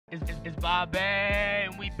It's Bobbbaaaay,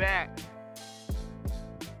 and we back.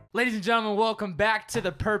 Ladies and gentlemen, welcome back to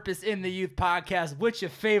the Purpose in the Youth podcast with your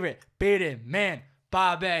favorite bearded man,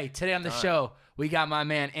 Bobbbaaaay. Today on the show, we got my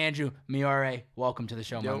man, Andrew Meoray. Welcome to the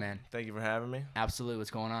show, my man. Thank you for having me. Absolutely.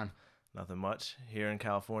 What's going on? Nothing much. Here in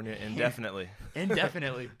California, indefinitely.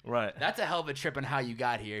 Indefinitely. Right. That's a hell of a trip on how you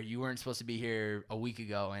got here. You weren't supposed to be here a week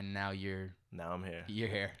ago, and now Now I'm here. You're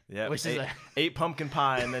here. Yeah, Which ate pumpkin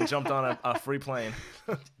pie and then jumped on a free plane.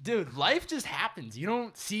 Dude, life just happens. You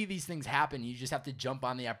don't see these things happen. You just have to jump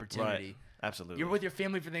on the opportunity. Right. Absolutely. You're with your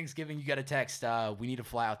family for Thanksgiving. You got a text. We need to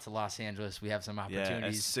fly out to Los Angeles. We have some opportunities. Yeah,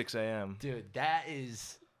 at 6 a.m. Dude, that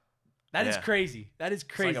is crazy. That is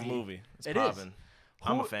crazy. It's like a movie. It's it popping. Is.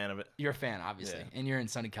 I'm a fan of it. You're a fan, obviously. Yeah. And you're in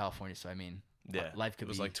sunny California, so I mean, life could be. It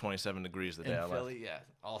was like 27 degrees the day I left. Philly, yeah,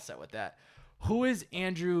 all set with that. Who is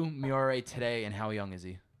Andrew Meoray today, and how young is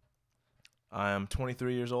he? I am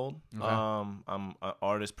 23 years old. Okay. I'm an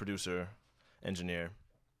artist, producer, engineer.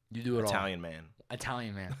 You do it Italian man.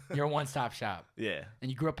 Italian man. You're a one-stop shop. Yeah. And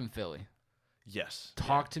you grew up in Philly. Yes.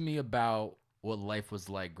 Talk to me about what life was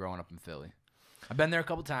like growing up in Philly. I've been there a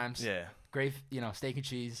couple times. Yeah. Great, steak and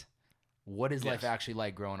cheese. What is life actually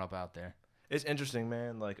like growing up out there? It's interesting,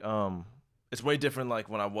 man. Like, it's way different, like,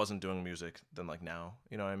 when I wasn't doing music than, like, now.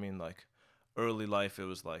 You know what I mean? Like, early life, it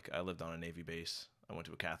was, like, I lived on a Navy base. I went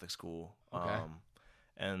to a Catholic school. Okay.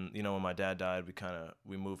 And, you know, when my dad died,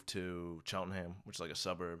 we moved to Cheltenham, which is, like, a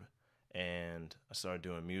suburb. And I started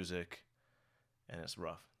doing music. And it's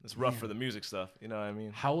rough. It's rough for the music stuff. You know what I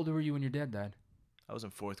mean? How old were you when your dad died? I was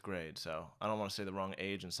in 4th grade, so I don't want to say the wrong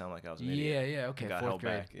age and sound like I was an idiot. Yeah, okay. Got 4th held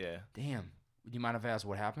grade. back, yeah. Damn. Do you mind if I ask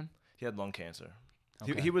what happened? He had lung cancer.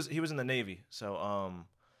 Okay. He was in the Navy, so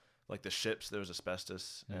like the ships, there was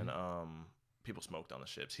asbestos, and people smoked on the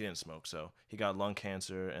ships. He didn't smoke, so he got lung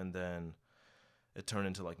cancer, and then it turned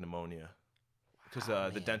into like pneumonia because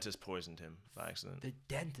the dentist poisoned him by accident. The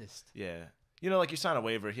dentist? Yeah. You know, like you sign a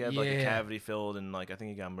waiver. He had like a cavity filled, and like I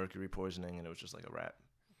think he got mercury poisoning, and it was just like a wrap.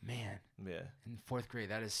 Man. Yeah. In 4th grade,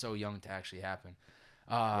 that is so young to actually happen.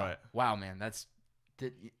 Right. Wow, man,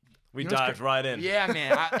 We dived right in. Yeah,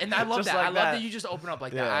 man, I love that. Like I love that you just open up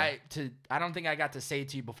like yeah. that. I don't think I got to say it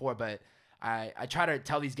to you before, but I try to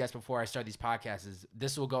tell these guests before I start these podcasts is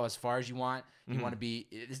this will go as far as you want. You want to be.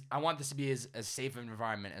 I want this to be as safe an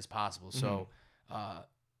environment as possible. So.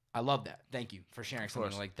 I love that. Thank you for sharing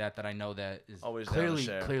something like that I know that is always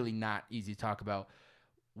clearly not easy to talk about.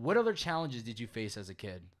 What other challenges did you face as a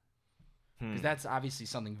kid? Because that's obviously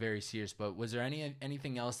something very serious. But was there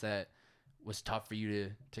anything else that was tough for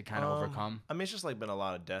you to kind of overcome? I mean, it's just like been a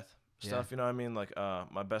lot of death stuff. You know what I mean? Like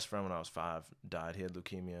my best friend when I was 5 died. He had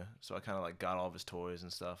leukemia, so I kind of like got all of his toys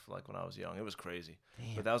and stuff like when I was young. It was crazy.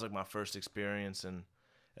 Damn. But that was like my first experience, and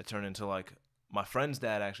it turned into like my friend's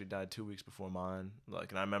dad actually died 2 weeks before mine.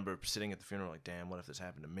 Like, and I remember sitting at the funeral like, damn, what if this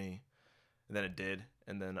happened to me? And then it did.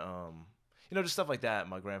 And then you know, just stuff like that.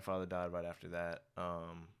 My grandfather died right after that.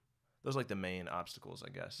 Those are like the main obstacles, I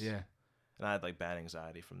guess. Yeah. And I had like bad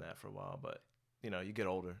anxiety from that for a while, but you know, you get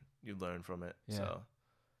older, you learn from it. Yeah. So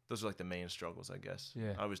those are like the main struggles, I guess.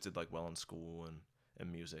 Yeah. I always did like well in school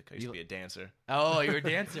and music. I used to be a dancer. Oh, you were a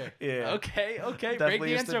dancer. Yeah. Okay. Definitely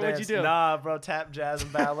Break dancer. What'd you do? Nah, bro, tap, jazz,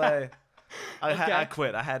 and ballet. I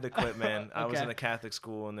quit. I had to quit, man. I was in a Catholic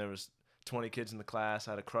school, and there was 20 kids in the class.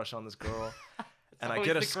 I had a crush on this girl. And I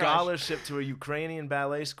get a scholarship to a Ukrainian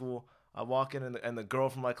ballet school. I walk in, and the girl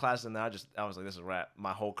from my class, and I was like, this is a wrap.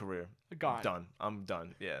 My whole career. Done. I'm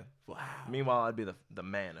done. Yeah. Wow. Meanwhile, I'd be the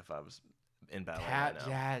man if I was in ballet right now.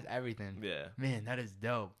 Jazz, everything. Yeah. Man, that is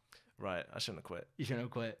dope. Right. I shouldn't have quit. You shouldn't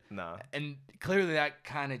have quit. Nah. And clearly that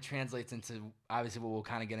kind of translates into, obviously, what we'll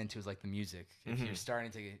kind of get into is like the music. If you're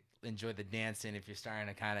starting to enjoy the dancing, if you're starting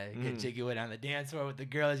to kind of get jiggy with on the dance floor with the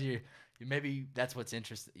girls, you maybe that's what's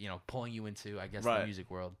interesting, pulling you into, I guess, the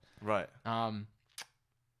music world. Right.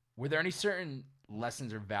 Were there any certain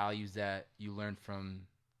lessons or values that you learned from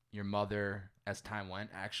your mother as time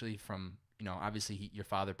went? Actually, from obviously your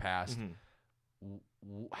father passed.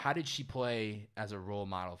 How did she play as a role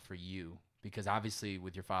model for you? Because obviously,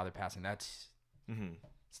 with your father passing, that's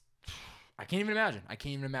I can't even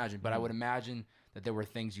imagine. But I would imagine that there were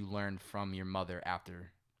things you learned from your mother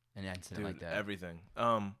after an incident like that. Everything.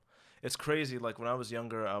 It's crazy. Like when I was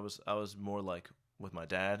younger, I was more like with my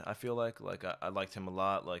dad. I feel like I liked him a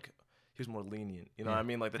lot. Like he was more lenient. You know what I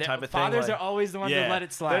mean? Like the type of thing. Fathers are always the ones that let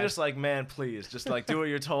it slide. They're just like, man, please, just like do what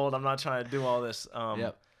you're told. I'm not trying to do all this.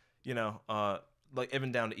 Like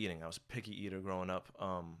even down to eating. I was a picky eater growing up.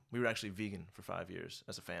 We were actually vegan for 5 years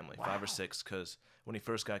as a family, 5 or 6, because when he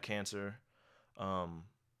first got cancer,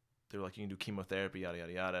 they were like, you can do chemotherapy, yada,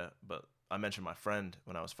 yada, yada. But I mentioned my friend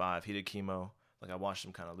when I was 5. He did chemo. like I watched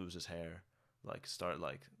him kind of lose his hair, like start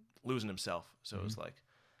like losing himself. So it was like,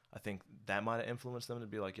 I think that might have influenced them to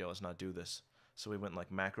be like, yo, let's not do this. So we went like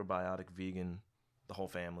macrobiotic vegan, the whole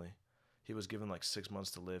family. He was given like 6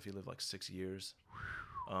 months to live. He lived like 6 years.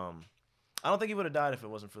 I don't think he would have died if it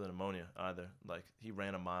wasn't for the pneumonia either. Like he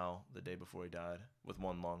ran a mile the day before he died with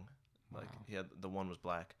one lung. Like he had, the one was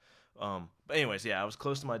black. But anyways, yeah, I was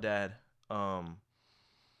close to my dad. My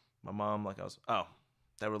mom, like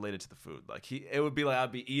that related to the food. Like it would be like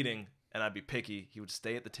I'd be eating and I'd be picky. He would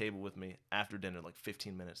stay at the table with me after dinner, like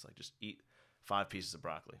 15 minutes, like just eat 5 pieces of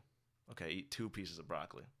broccoli. Okay, eat 2 pieces of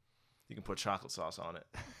broccoli. You can put chocolate sauce on it.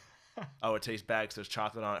 Oh, it tastes bad because there's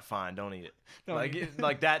chocolate on it. Fine, don't eat it.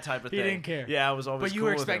 Like that type of thing. He didn't care. Yeah, I was always. But you cool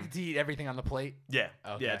were with him. expected to eat everything on the plate. Yeah,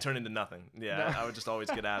 okay. Yeah, it turned into nothing. Yeah, I would just always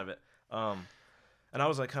get out of it. And I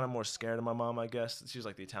was like kind of more scared of my mom, I guess. She was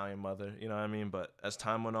like the Italian mother, you know what I mean? But as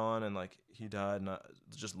time went on and like he died, and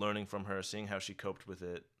just learning from her, seeing how she coped with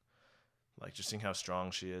it, like just seeing how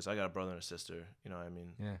strong she is. I got a brother and a sister, you know what I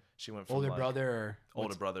mean? Yeah. She went from older like, brother or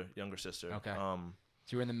older brother, younger sister. Okay. So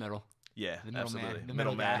you were in the middle. Yeah, the middle absolutely. Man. The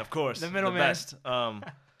middle middle man, guy. of course. The middle the man. Best. I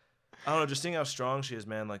don't know, just seeing how strong she is,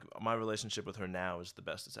 man. Like my relationship with her now is the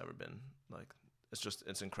best it's ever been. Like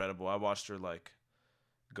it's incredible. I watched her like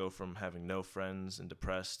go from having no friends and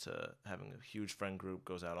depressed to having a huge friend group,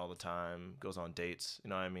 goes out all the time, goes on dates, you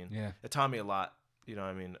know what I mean? Yeah. It taught me a lot, you know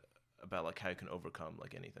what I mean, about like how you can overcome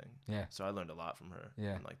like anything. Yeah. So I learned a lot from her.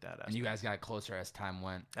 Yeah. And like that aspect. And you guys got closer as time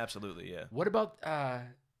went. Absolutely, yeah. What about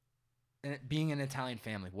being an Italian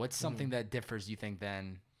family? What's something that differs, you think,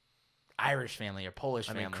 than Irish family or Polish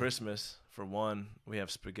family? I mean, Christmas, for one, we have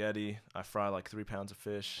spaghetti. I fry like 3 pounds of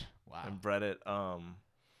fish. Wow. And bread it.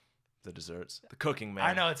 The desserts. The cooking, man.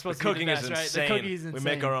 I know, it's supposed the to be the cooking best, is right? insane. The cookie's insane. We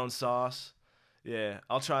make our own sauce. Yeah.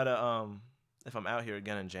 I'll try to, if I'm out here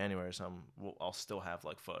again in January or something, I'll still have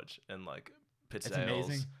like fudge and like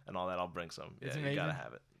pizzelles and all that. I'll bring some. Yeah, you gotta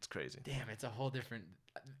have it. It's crazy. Damn, it's a whole different.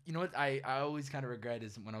 You know what I always kind of regret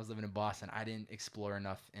is when I was living in Boston, I didn't explore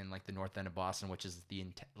enough in like the north end of Boston, which is the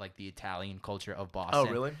Italian culture of Boston.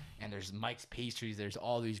 Oh, really? And there's Mike's Pastries. There's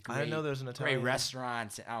all these great, I didn't know there's an Italian great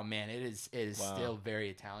restaurants. Oh man, it is Wow. still very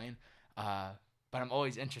Italian. But I'm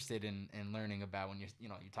always interested in learning about when you're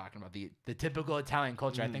talking about the typical Italian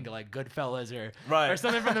culture. I think of like Goodfellas or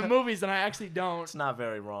something from the movies, and I actually don't. It's not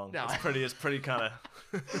very wrong. No. It's pretty kind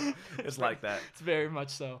of. It's like that. It's very much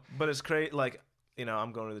so. But it's great. Like, you know,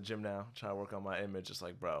 I'm going to the gym now, trying to work on my image. It's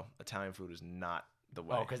like, bro, Italian food is not the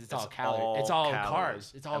way. Oh, because it's all calories. It's all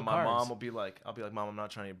carbs. It's all and carbs. my mom will be like, I'll be like, Mom, I'm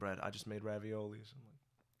not trying to eat bread. I just made raviolis. I'm like,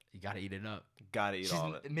 You gotta eat it up. gotta eat She's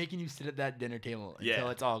all of it. making you sit at that dinner table Yeah. until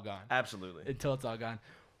it's all gone. Absolutely. Until it's all gone.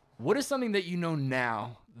 What is something that you know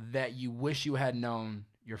now that you wish you had known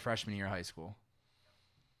your freshman year of high school?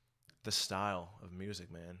 The style of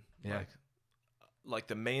music, man. Yeah. Like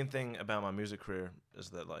the main thing about my music career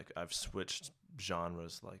is that like I've switched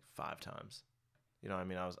genres like 5 times. You know what I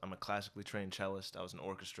mean? I'm a classically trained cellist. I was in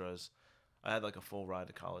orchestras. I had like a full ride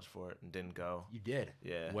to college for it and didn't go. You did?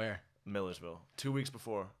 Yeah. Where? Millersville. 2 weeks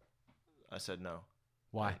before I said no.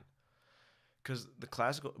 Why? Because the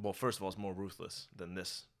classical, well, first of all, it's more ruthless than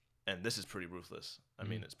this. And this is pretty ruthless. I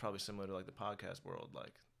mean, it's probably similar to like the podcast world.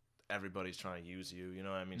 Like everybody's trying to use you, you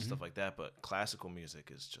know what I mean? Stuff like that. But classical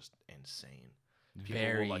music is just insane. People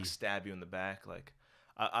will like stab you in the back. Like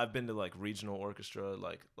I've been to like regional orchestra,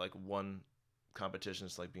 like one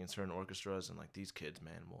competitions, like being certain orchestras, and like these kids,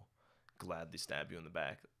 man, will gladly stab you in the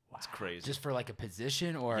back. Wow. It's crazy. Just for like a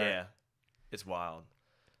position or? Yeah, it's wild.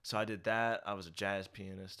 So I did that. I was a jazz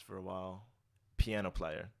pianist for a while, piano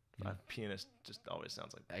player. Pianist just always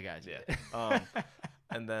sounds like I got you. Yeah.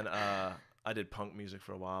 And then I did punk music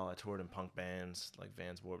for a while. I toured in punk bands like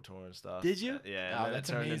Vans Warped Tour and stuff. Did you? Yeah. Oh, And then that's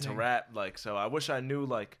it turned amazing. into rap. Like, so I wish I knew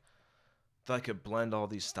like that I could blend all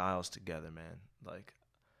these styles together, man. Like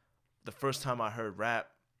the first time I heard rap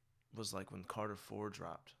was like when Carter 4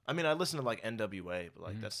 dropped. I mean, I listened to like NWA, but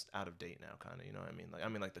like that's out of date now, kind of. You know what I mean?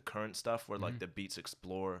 Like, like the current stuff where like the beats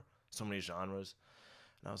explore so many genres.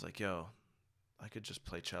 And I was like, yo, I could just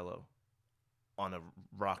play cello on a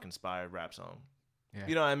rock-inspired rap song. Yeah.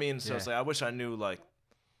 You know what I mean? So it's like I wish I knew, like,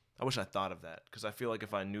 I wish I thought of that, because I feel like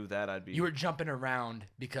if I knew that, I'd be. You were jumping around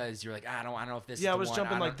because you're like, I don't know if this. Yeah, is I was the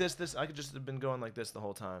jumping one. like this. I could just have been going like this the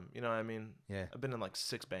whole time. You know what I mean? Yeah. I've been in like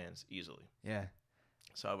 6 bands easily. Yeah.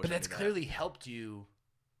 So I wish. But that's clearly helped you.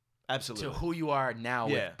 Absolutely. To who you are now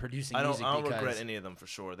with producing music. I don't regret any of them for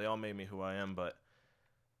sure. They all made me who I am, but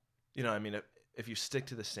you know, I mean, if you stick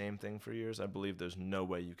to the same thing for years, I believe there's no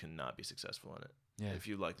way you can not be successful in it. Yeah. If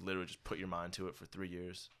you like literally just put your mind to it for 3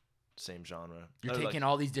 years, same genre. You're taking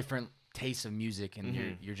all these different tastes of music,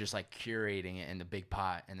 and you're just like curating it in the big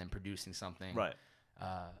pot and then producing something. Right.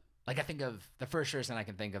 Like I think of the first person I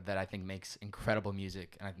can think of that I think makes incredible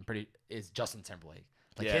music, and is Justin Timberlake.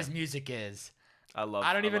 Like his music is. I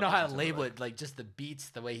don't even know how to label it. Like just the beats,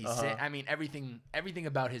 the way he sings. I mean, everything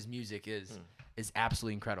about his music is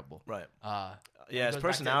absolutely incredible. Right. His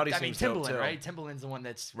personality seems dope too. Right? Timbaland's the one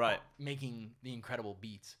that's making the incredible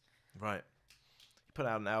beats. Right. He put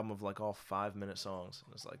out an album of like all 5-minute songs.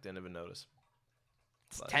 It's like didn't even notice.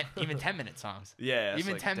 Like, even 10-minute songs. Yeah.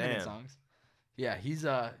 Even like, 10-minute songs. Yeah, he's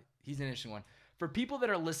an interesting one. For people that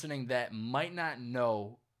are listening that might not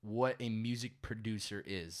know what a music producer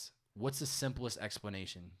is, what's the simplest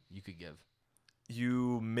explanation you could give?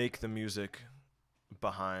 You make the music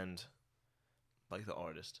behind like the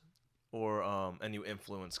artist, or and you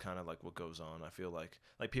influence kind of like what goes on. I feel like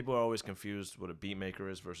people are always confused what a beat maker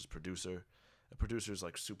is versus producer. A producer is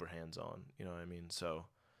like super hands-on, you know what I mean? So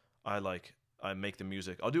I make the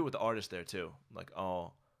music. I'll do it with the artist there too. Like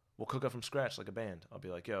we'll cook up from scratch like a band. I'll be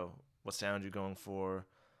like, yo, what sound you going for?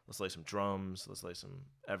 Let's lay some drums. Let's lay some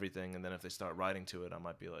everything. And then if they start writing to it, I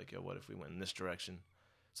might be like, yo, what if we went in this direction?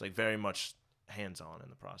 It's like very much hands-on in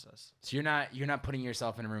the process. So you're not putting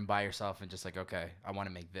yourself in a room by yourself and just like, okay, I want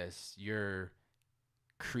to make this. You're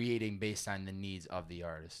creating based on the needs of the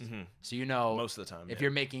artist. Mm-hmm. So most of the time, if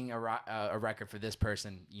you're making a record for this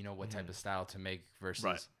person, you know what type of style to make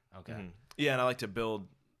versus okay. Mm-hmm. Yeah, and I like to build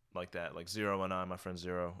like that. Like Zero and I, my friend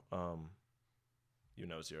Zero, you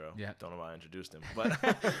know Zero. Yeah. Don't know why I introduced him, but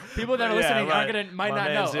people that are listening might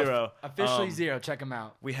not know. Zero. Officially Zero. Check him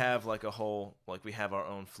out. We have like we have our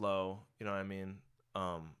own flow. You know what I mean?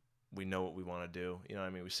 We know what we want to do. You know what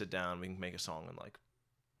I mean? We sit down, we can make a song in like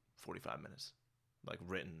 45 minutes, like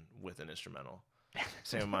written with an instrumental.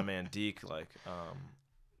 Same with my man Deke. Like,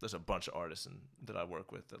 there's a bunch of artists that I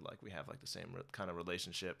work with that like we have like the same kind of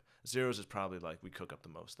relationship. Zero's is probably like we cook up the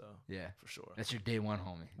most though. Yeah, for sure. That's your day one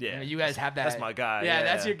homie. Yeah, you guys have that. That's my guy. Yeah,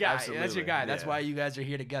 that's your guy. Absolutely. That's your guy. That's why you guys are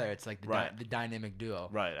here together. It's like the dynamic duo.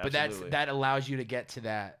 Right. But absolutely. that allows you to get to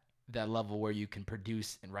that level where you can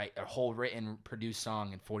produce and write a whole written produced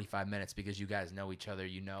song in 45 minutes because you guys know each other.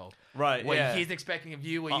 You know what he's expecting of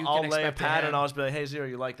you. What you I'll can lay expect a pad and I'll just be like, hey Zero,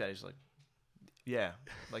 you like that? He's like, yeah,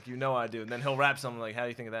 like I do. And then he'll rap something like, how do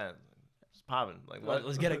you think of that? It's popping. Like, what?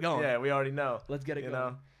 Let's get it going. Yeah, we already know. Let's get it going.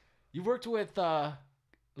 Know? You've worked with I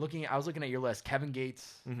was looking at your list: Kevin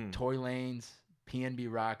Gates, Tory Lanez, PNB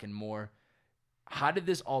Rock, and more. How did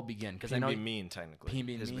this all begin? Because I know Mean technically.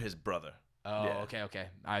 His brother. Oh, yeah. Okay.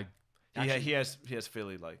 He has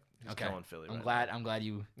Philly, like he's killing Philly. I'm glad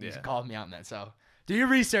you called me out on that. So do your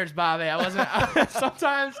research, Bobbbaaaay. I wasn't.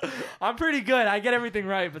 Sometimes I'm pretty good. I get everything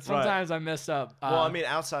right, but sometimes I mess up. Well, I mean,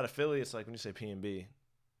 outside of Philly, it's like when you say PNB,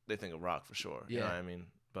 they think of rock for sure. You know what I mean?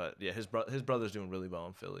 But yeah, his brother's doing really well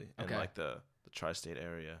in Philly and like the tri-state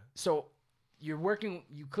area. So you're working.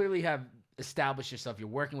 You clearly have established yourself. You're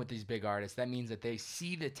working with these big artists. That means that they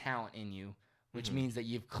see the talent in you, which means that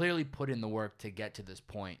you've clearly put in the work to get to this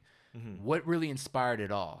point. What really inspired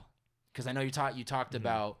it all? Because I know you talked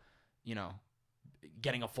about,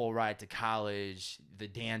 getting a full ride to college, the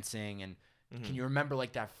dancing, and can you remember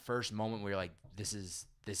like that first moment where you're like, this is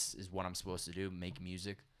what I'm supposed to do, make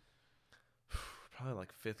music? Probably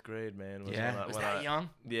like 5th grade, man. Was that young?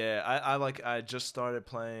 Yeah, I just started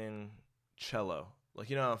playing cello.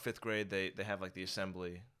 Like, in 5th grade they have like the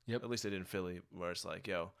assembly. Yep. At least they did in Philly, where it's like,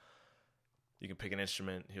 yo, you can pick an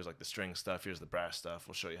instrument. Here's like the string stuff. Here's the brass stuff.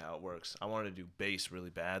 We'll show you how it works. I wanted to do bass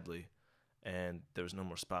really badly, and there was no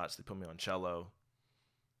more spots. They put me on cello.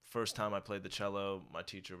 First time I played the cello, my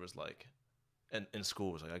teacher was like, in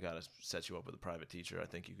school was like, I gotta set you up with a private teacher. I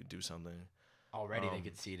think you could do something. Already they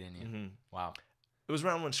could see it in you. Wow. It was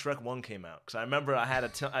around when Shrek 1 came out, because I remember I had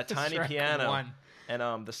a tiny piano. 1.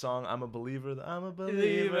 And the song "I'm a Believer,"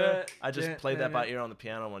 I just played that by ear on the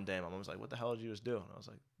piano one day. My mom was like, "What the hell did you just do?" And I was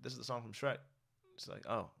like, "This is the song from Shrek." She's like,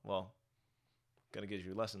 "Oh, well, gonna give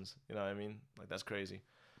you lessons." You know what I mean? Like, that's crazy.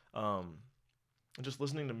 And just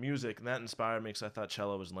listening to music, and that inspired me because I thought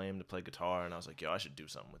cello was lame to play guitar, and I was like, "Yo, I should do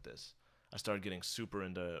something with this." I started getting super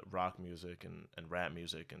into rock music and rap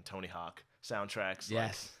music and Tony Hawk soundtracks.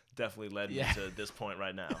 Yes. Like, definitely led me to this point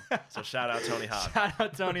right now. So shout out Tony Hawk. Shout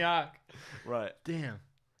out Tony Hawk. Right. Damn.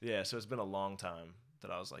 Yeah, so it's been a long time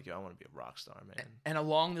that I was like, yo, I want to be a rock star, man. And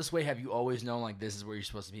along this way, have you always known like this is where you're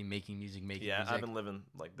supposed to be making music? Yeah, I've been living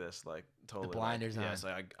like this, like totally. The blinders on. Yeah, it's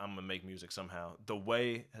like I'm gonna make music somehow. The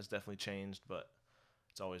way has definitely changed, but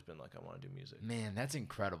it's always been like I want to do music. Man, that's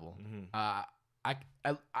incredible.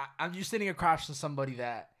 I'm just sitting across from somebody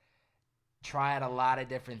that tried a lot of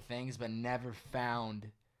different things, but never found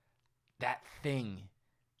that thing,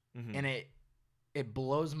 and it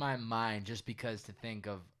blows my mind just because to think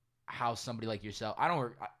of how somebody like yourself.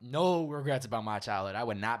 No regrets about my childhood. I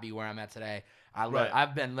would not be where I'm at today.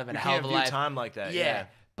 I've been living a hell of a life. You can't view time like that. Yeah.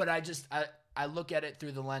 But I look at it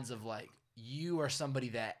through the lens of like, you are somebody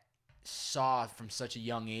that saw from such a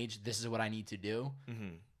young age, this is what I need to do.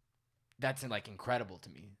 Mm-hmm. That's like incredible to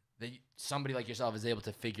me that somebody like yourself is able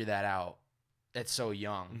to figure that out. That's so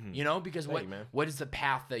young, you know, because what is the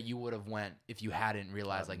path that you would have went if you hadn't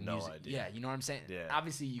realized like no music? idea. Yeah. You know what I'm saying? Yeah.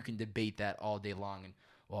 Obviously you can debate that all day long and,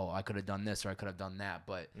 well, I could have done this or I could have done that.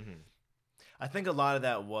 But I think a lot of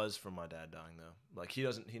that was from my dad dying though. Like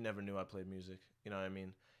he never knew I played music. You know what I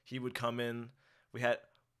mean? He would come in,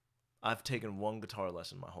 I've taken one guitar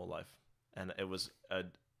lesson my whole life. And it was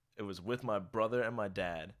with my brother and my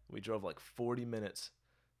dad. We drove like 40 minutes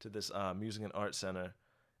to this music and art center,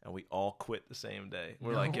 and we all quit the same day.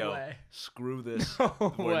 We're like, yo, screw this.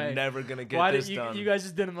 We're never gonna get this done. You guys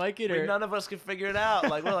just didn't like it, or none of us could figure it out.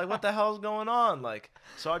 Like we're like, what the hell's going on? Like,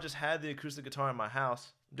 so I just had the acoustic guitar in my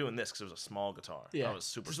house doing this because it was a small guitar. Yeah, I was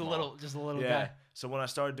super small. Just a little yeah. guy. So when I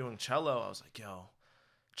started doing cello, I was like, yo,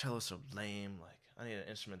 cello's so lame. Like, I need an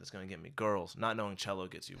instrument that's gonna get me girls. Not knowing cello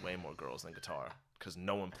gets you way more girls than guitar because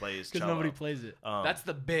no one plays cello. Because nobody plays it. That's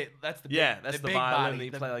the bit. That's the big violin that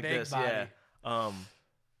you play like this. Body. Yeah.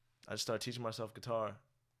 I just started teaching myself guitar,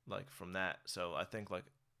 like from that. So I think like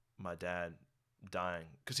my dad dying,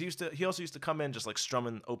 because he also used to come in just like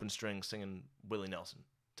strumming open strings, singing Willie Nelson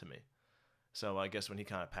to me. So I guess when he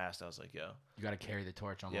kind of passed, I was like, yo, you got to carry the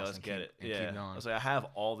torch almost. Yeah, let's get it. Yeah, keep going. I was like, I have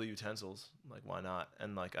all the utensils. Like, why not?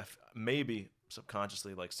 And like, maybe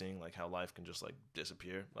subconsciously like seeing like how life can just like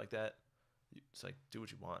disappear like that. It's like, do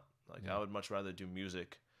what you want. Like, I would much rather do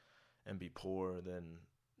music and be poor than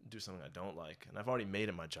do something I don't like. And I've already made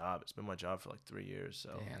it my job. It's been my job for like 3 years.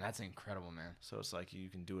 So yeah, that's incredible, man. So it's like you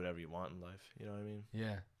can do whatever you want in life. You know what I mean?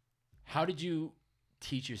 Yeah. How did you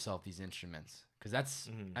teach yourself these instruments? Because that's,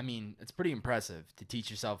 I mean, it's pretty impressive to teach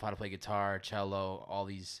yourself how to play guitar, cello, all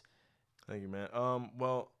these. Thank you, man.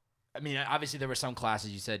 Well, I mean, obviously there were some classes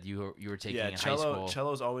you said you were taking in high school.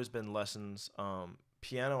 Cello's always been lessons.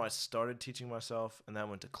 Piano, I started teaching myself, and then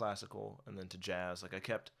went to classical, and then to jazz. Like I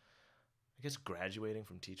guess graduating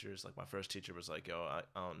from teachers. Like my first teacher was like, yo, I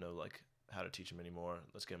don't know like how to teach him anymore.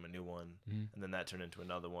 Let's get him a new one. And then that turned into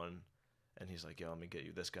another one. And he's like, yo, let me get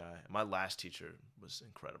you this guy. And my last teacher was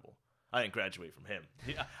incredible. I didn't graduate from him.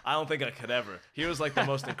 I don't think I could ever. He was like the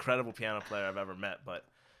most incredible piano player I've ever met. But,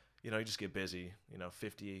 you know, you just get busy. You know,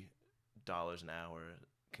 $50 an hour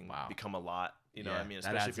can become a lot. You know what I mean?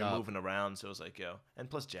 Especially if you're moving around. So it was like, yo. And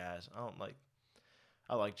plus jazz.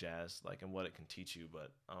 I like jazz, like, and what it can teach you,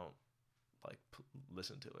 but I don't like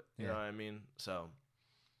listen to it. You know what I mean? So,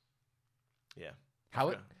 yeah.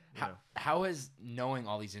 How has knowing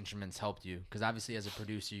all these instruments helped you? Because obviously, as a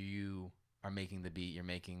producer, you are making the beat. You're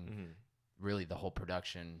making really the whole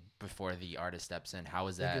production before the artist steps in. How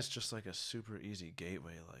is that? I think it's just like a super easy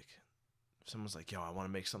gateway. Like, if someone's like, yo, I want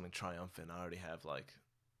to make something triumphant. I already have like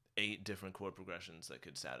 8 different chord progressions that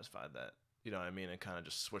could satisfy that. You know what I mean? And kind of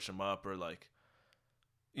just switch them up, or like,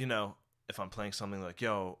 you know, if I'm playing something like,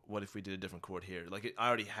 yo, what if we did a different chord here? Like, I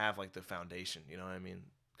already have like the foundation. You know what I mean?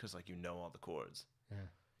 Because like you know all the chords. Yeah.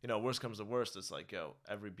 You know, worst comes to worst, it's like, yo,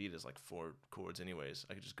 every beat is like 4 chords anyways.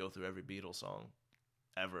 I could just go through every Beatles song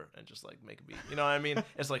ever and just like make a beat. You know what I mean?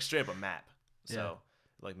 It's like straight up a map. So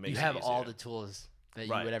like makes you have it easier. all the tools that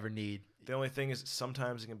you would ever need. The only thing is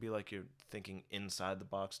sometimes it can be like you're thinking inside the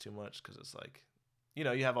box too much, because it's like, you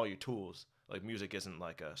know, you have all your tools. Like music isn't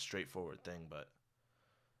like a straightforward thing, but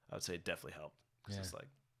I would say it definitely helped. Because it's like,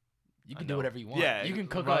 you can do whatever you want. Yeah, you can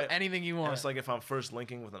cook up anything you want. And it's like if I'm first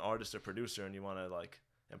linking with an artist or producer and you want to like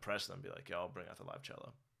impress them, be like, yeah, I'll bring out the live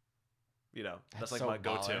cello. You know, that's like so my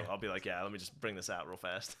go-to. I'll be like, yeah, let me just bring this out real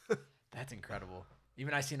fast. That's incredible.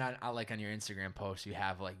 Even I seen on like on your Instagram post, you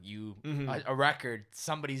have like a record,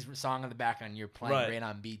 somebody's song on the back, and you're playing right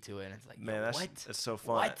on beat to it, and it's like, man, that's so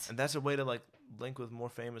fun. What? And that's a way to like link with more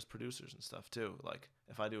famous producers and stuff too. Like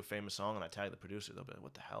if I do a famous song and I tag the producer, they'll be like,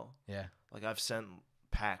 what the hell? Yeah. Like I've sent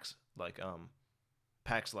packs like a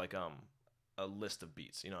list of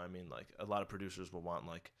beats. You know what I mean? Like a lot of producers will want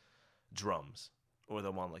like drums, or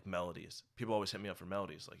they'll want like melodies. People always hit me up for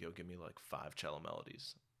melodies. Like, yo, give me like 5 cello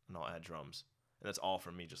melodies and I'll add drums. And that's all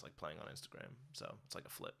from me just like playing on Instagram. So it's like a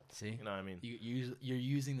flip. See? You know what I mean? You're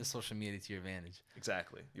using the social media to your advantage.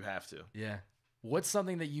 Exactly. You have to. Yeah. What's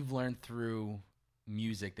something that you've learned through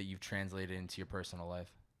music that you've translated into your personal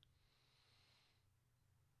life?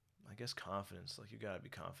 I guess confidence. Like, you got to be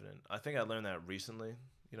confident. I think I learned that recently.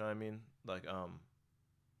 You know what I mean? Like,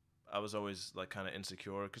 I was always like kind of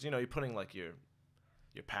insecure because, you know, you're putting like your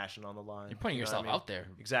passion on the line. You're putting yourself out there.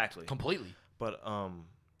 Exactly. Completely. But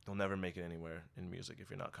you'll never make it anywhere in music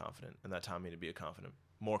if you're not confident. And that taught me to be a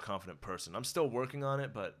more confident person. I'm still working on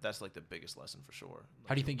it, but that's like the biggest lesson for sure.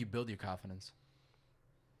 How do you think you build your confidence?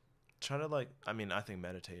 Try to I think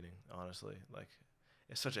meditating, honestly. Like,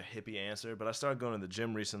 it's such a hippie answer, but I started going to the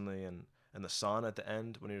gym recently, and the sauna at the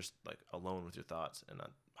end, when you're just like alone with your thoughts in a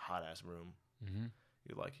hot ass room,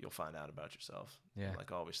 you'll find out about yourself. Yeah. And,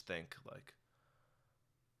 like, always think like,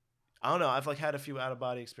 I don't know. I've like had a few out of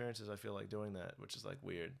body experiences. I feel like doing that, which is like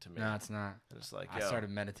weird to me. No, it's not. And it's like, I started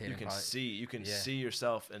meditating. You can see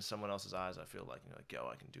yourself in someone else's eyes. I feel like, you're like, yo,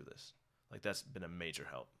 I can do this. Like, that's been a major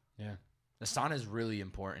help. Yeah, the sauna is really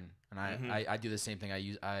important, and I do the same thing.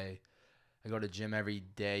 I go to gym every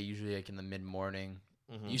day, usually like in the mid morning.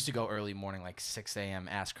 Used to go early morning, like 6 a.m.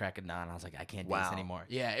 ass crack of dawn. I was like, I can't do this anymore.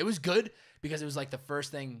 Yeah, it was good because it was like the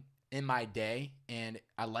first thing in my day, and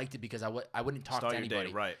I liked it because I wouldn't talk to anybody.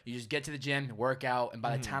 Day, right. You just get to the gym, work out, and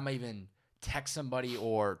by the time I even text somebody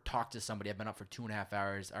or talk to somebody, I've been up for 2.5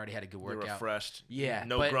 hours. I already had a good workout. You're refreshed. Yeah.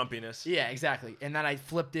 No grumpiness. Yeah, exactly. And then I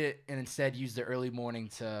flipped it and instead used the early morning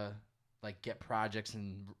to like get projects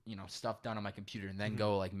and stuff done on my computer, and then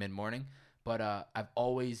go like mid morning. But I've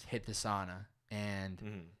always hit the sauna, and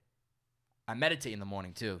I meditate in the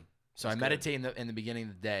morning too. So I meditate in the beginning of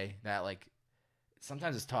the day. That like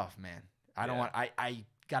sometimes it's tough, man. I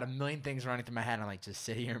got a million things running through my head. And I'm like, just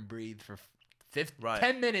sit here and breathe for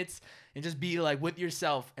 10 minutes and just be like with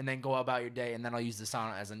yourself, and then go about your day. And then I'll use the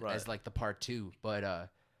sauna as like the part 2. But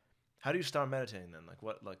how do you start meditating then? Like,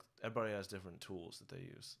 what? Like, everybody has different tools that they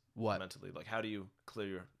use. What? Mentally? Like, how do you clear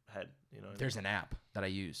your head? You know. There's an app that I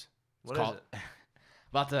use. What is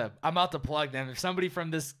it? I'm about to plug them. If somebody from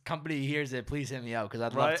this company hears it, please hit me up, because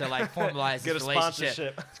I'd love to like formalize Get this a relationship.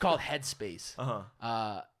 sponsorship. It's called Headspace.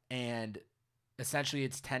 And essentially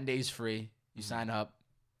it's 10 days free. You sign up,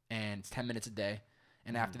 and it's 10 minutes a day.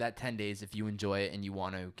 And after that 10 days, if you enjoy it and you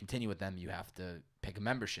want to continue with them, you have to pick a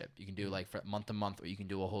membership. You can do like for month to month, or you can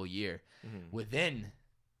do a whole year. Within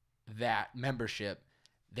that membership,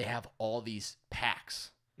 they have all these packs.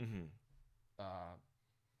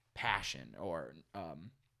 Passion or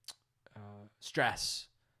stress,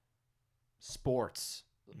 sports,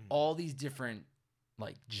 all these different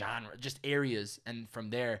like genre, just areas, and from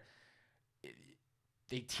there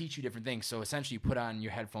they teach you different things. So essentially, you put on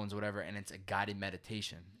your headphones or whatever, and it's a guided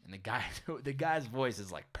meditation. And the guy's voice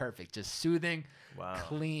is like perfect, just soothing,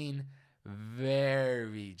 clean,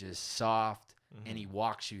 very just soft, and he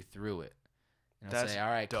walks you through it. And I'll say, all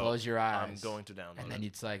right, close your eyes. I'm going to download it. And then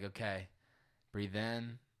it's like, okay, breathe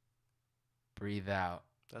in, breathe out.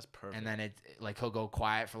 That's perfect. And then it like he'll go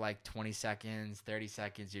quiet for like 20 seconds, 30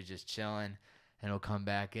 seconds. You're just chilling, and he'll come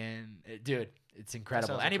back in. Dude, it's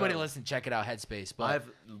incredible. Anybody listen, check it out, Headspace. But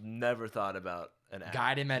I've never thought about an app.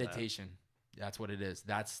 Guided meditation. That's what it is.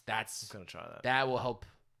 That's I'm gonna try that. That will help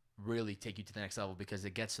really take you to the next level, because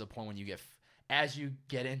it gets to the point when you get as you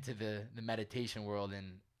get into the meditation world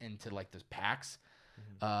and into like the packs,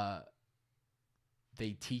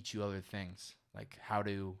 they teach you other things, like how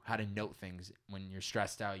to note things. When you're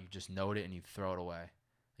stressed out, you just note it and you throw it away.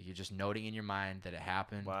 Like, you're just noting in your mind that it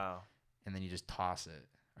happened. Wow. And then you just toss it.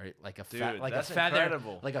 Or like a that's feather,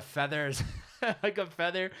 incredible. like a feather is like a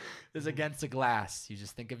feather is against a glass. You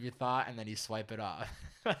just think of your thought and then you swipe it off.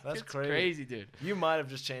 That's crazy, dude. You might have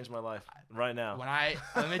just changed my life right now.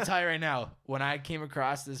 Let me tell you right now, when I came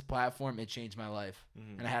across this platform, it changed my life.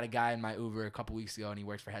 And I had a guy in my Uber a couple weeks ago, and he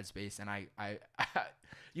works for Headspace, and I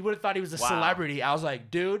you would have thought he was a celebrity. I was like,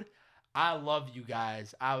 dude, I love you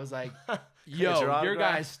guys. I was like, yo, your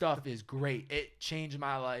guys' stuff is great. It changed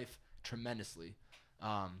my life tremendously.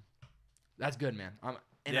 That's good, man.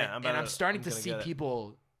 I'm starting to see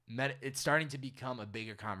people. It's starting to become a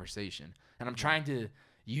bigger conversation, and I'm trying to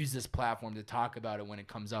use this platform to talk about it when it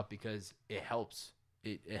comes up, because it helps.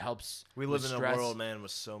 It helps. We live in a world, man,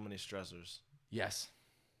 with so many stressors. Yes,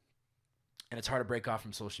 and it's hard to break off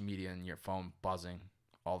from social media and your phone buzzing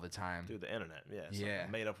all the time. Dude, the internet, it's like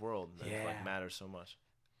a made up world that like matters so much.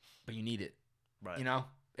 But you need it, right? You know,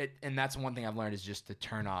 and that's one thing I've learned, is just to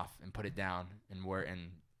turn off and put it down, and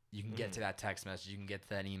you can get to that text message, you can get to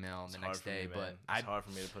that email the next day. But it's hard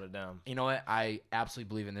for me to put it down. You know what? I absolutely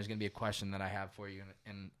believe in. There's gonna be a question that I have for you,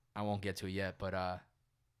 and I won't get to it yet, but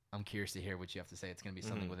I'm curious to hear what you have to say. It's gonna be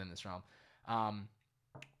something within this realm.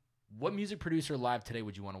 What music producer live today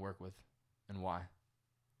would you want to work with, and why?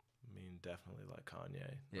 I mean, definitely like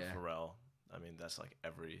Kanye, Pharrell. I mean, that's like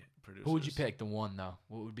every producer. Who would you pick? The one though.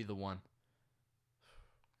 What would be the one?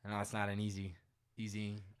 I know it's not an easy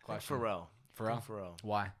question. Pharrell.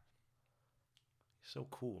 Why? He's so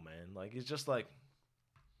cool, man. Like, he's just like,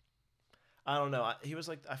 I don't know. I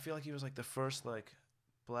feel like he was like the first like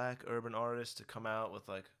black urban artists to come out with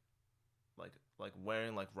like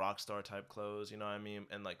wearing like rock star type clothes, you know what I mean,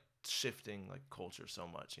 and like shifting like culture so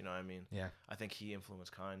much, you know what I mean. Yeah. I think he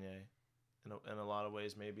influenced Kanye in a lot of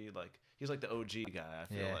ways. Maybe like he's like the OG guy. I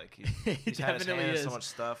feel like he's had his hand in so much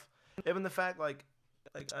stuff. Even the fact like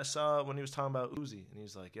I saw when he was talking about Uzi, and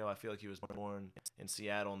he's like, yo, I feel like he was born in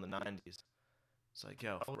Seattle in the 90s. It's like,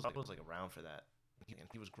 yo, I was like around for that. And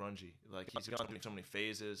he was grungy. Like he's gone through so many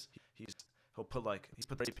phases. He'll put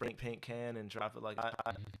the paint can and drop it like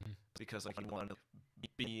because like he wanted to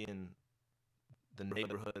be in the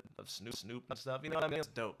neighborhood of Snoop and stuff. You know what I mean? It's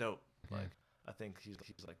dope. Like I think he's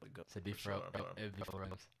like the go. It'd be for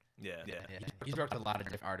Yeah. He's worked with a lot of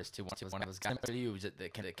different artists too. One of those guys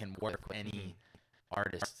that can work with any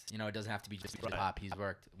artist. You know, it doesn't have to be just hip hop. He's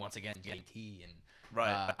worked once again JT and.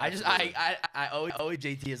 Right. I always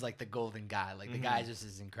JT is like the golden guy. Like the guy just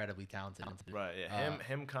is incredibly talented. Right. Yeah.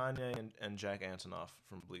 Him, Kanye, and Jack Antonoff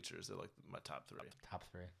from Bleachers. They're like my top three. Top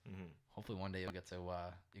three. Hopefully one day you'll get to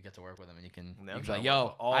work with them and you can be like,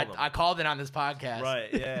 yo, I called it on this podcast. Right.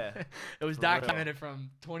 Yeah. It was documented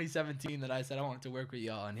from 2017 that I said I wanted to work with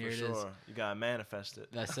y'all, and here it is. You gotta manifest it.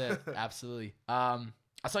 That's it. Absolutely.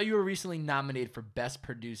 I saw you were recently nominated for Best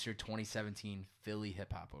Producer 2017 Philly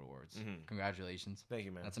Hip Hop Awards. Congratulations. Thank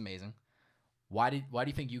you, man. That's amazing. Why do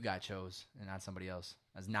you think you got chose and not somebody else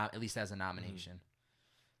at least as a nomination?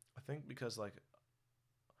 I think because like,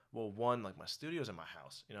 well, one, like my studio's in my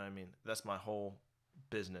house. You know what I mean? That's my whole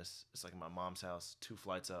business. It's like in my mom's house, 2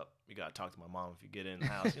 flights up. You gotta talk to my mom if you get in the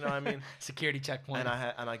house. You know what I mean? Security checkpoint.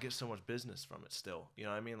 And I get so much business from it still. You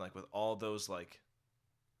know what I mean? Like with all those like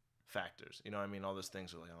factors, you know what I mean? All those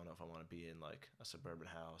things are like, I don't know if I want to be in like a suburban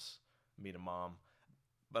house, meet a mom.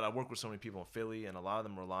 But I work with so many people in Philly, and a lot of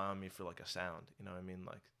them rely on me for like a sound. You know what I mean?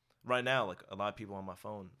 Like right now, like a lot of people on my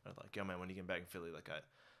phone are like, yo man, when you get back in Philly,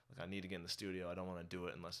 I need to get in the studio. I don't want to do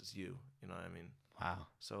it unless it's you. You know what I mean? Wow.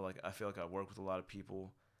 So like I feel like I work with a lot of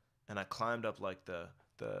people, and I climbed up like the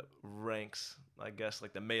ranks, I guess,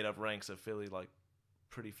 like the made up ranks of Philly like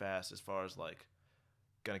pretty fast as far as like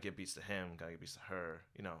gonna get beats to him, gotta get beats to her,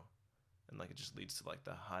 you know. And like it just leads to like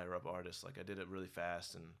the higher up artists. Like I did it really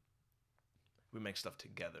fast, and we make stuff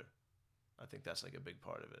together. I think that's like a big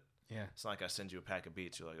part of it. Yeah. It's not like I send you a pack of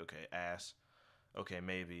beats. You're like, okay, ass. Okay,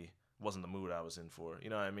 maybe. Wasn't the mood I was in for. You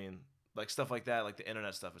know what I mean? Like stuff like that, like the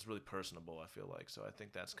internet stuff, is really personable, I feel like. So I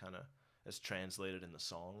think that's kind of, it's translated in the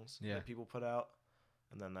songs that people put out.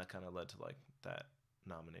 And then that kind of led to like that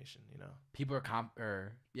nomination, you know? People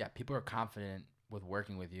are confident with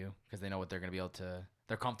working with you because they know what they're going to be able to.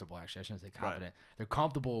 They're comfortable, actually. I shouldn't say confident. Right. They're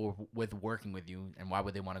comfortable with working with you, and why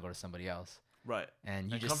would they want to go to somebody else? Right.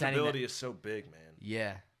 And you just comfortability is so big, man.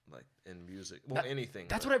 Yeah. Like in music, well, anything.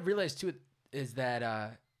 That's what I've realized too, is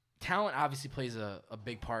that talent obviously plays a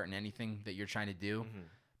big part in anything that you're trying to do,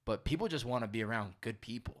 but people just want to be around good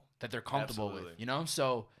people that they're comfortable with, you know?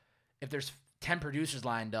 So if there's 10 producers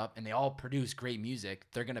lined up and they all produce great music,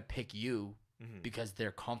 they're going to pick you because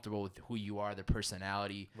they're comfortable with who you are, their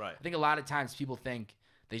personality. Right. I think a lot of times people think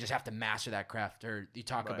they just have to master that craft, or you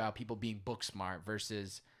talk about people being book smart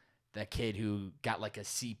versus that kid who got like a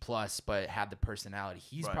C+ but had the personality.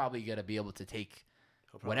 He's probably going to be able to take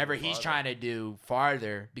whatever he's trying to do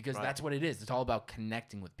farther, because that's what it is. It's all about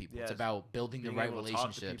connecting with people. It's about building the right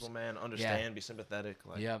relationships. Talk to people, man. Understand, be sympathetic.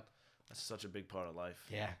 Like, that's such a big part of life.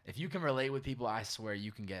 Yeah. If you can relate with people, I swear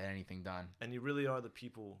you can get anything done. And you really are the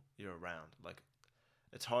people you're around. Like,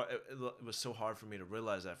 it's hard. It was so hard for me to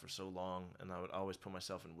realize that for so long, and I would always put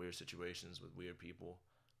myself in weird situations with weird people.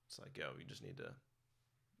 It's like, yo, you just need to.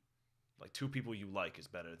 Like 2 people you like is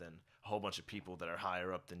better than a whole bunch of people that are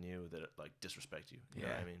higher up than you that like disrespect you. You know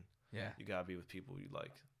what I mean? Yeah. You gotta be with people you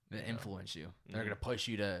like. That influence you. They're gonna push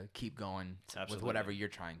you to keep going with whatever you're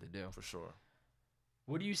trying to do. For sure.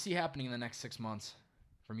 What do you see happening in the next 6 months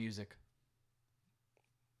for music?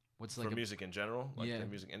 What's like for music in general, like the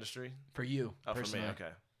music industry? For you, personally. For me,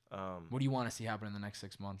 okay. What do you want to see happen in the next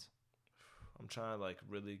 6 months? I'm trying to like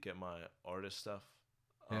really get my artist stuff.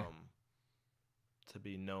 To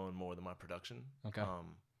be known more than my production. Okay.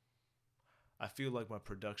 I feel like my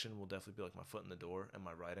production will definitely be like my foot in the door, and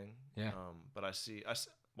my writing. Yeah. But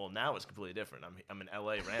well, now it's completely different. I'm in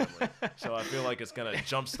LA randomly, so I feel like it's gonna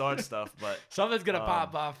jumpstart stuff. But something's gonna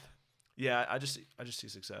pop off. Yeah, I just see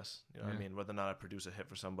success. You know what I mean? Whether or not I produce a hit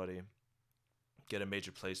for somebody, get a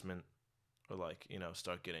major placement, or like, you know,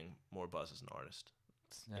 start getting more buzz as an artist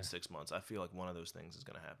in 6 months. I feel like one of those things is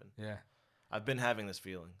gonna happen. Yeah. I've been having this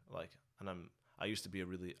feeling, like, and I used to be a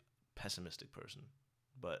really pessimistic person,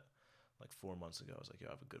 but like 4 months ago, I was like, yo,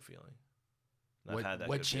 I have a good feeling. And I've had that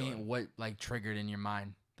good feeling. What like triggered in your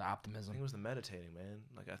mind the optimism? I think it was the meditating, man.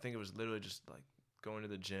 Like, I think it was literally just like going to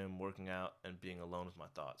the gym, working out, and being alone with my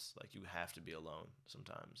thoughts. Like, you have to be alone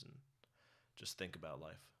sometimes and just think about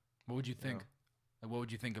life. What would you think? Like, what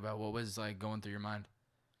would you think about? What was like going through your mind?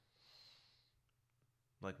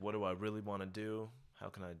 Like, what do I really want to do? How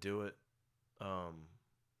can I do it?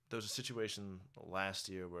 There was a situation last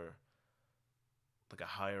year where like a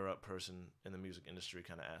higher up person in the music industry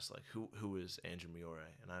kind of asked like, who is Andrew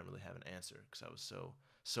Meoray? And I didn't really have an answer because I was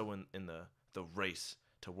so in the race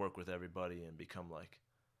to work with everybody and become like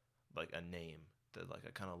a name that like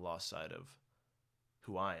I kind of lost sight of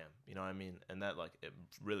who I am. You know what I mean? And that like it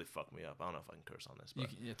really fucked me up. I don't know if I can curse on this, but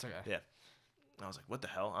It's okay. yeah. I was like, what the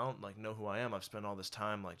hell? I don't like know who I am. I've spent all this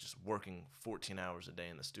time like just working 14 hours a day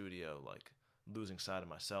in the studio, like losing sight of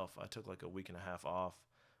myself. I took like a week and a half off,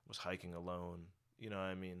 was hiking alone. You know what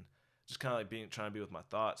I mean? Just kind of like trying to be with my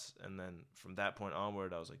thoughts. And then from that point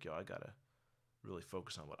onward, I was like, yo, I gotta really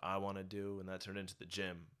focus on what I want to do. And that turned into the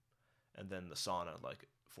gym, and then the sauna like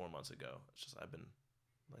 4 months ago. It's just I've been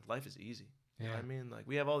like, life is easy. You know what I mean? Like,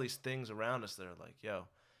 we have all these things around us that are like, yo,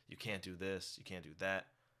 you can't do this, you can't do that.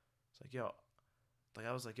 It's like, yo. Like,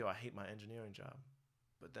 I was like, yo, I hate my engineering job.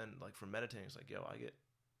 But then, like, for meditating, it's like, yo,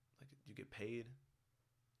 you get paid.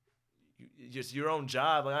 Just your own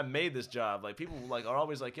job. Like, I made this job. Like, people, like, are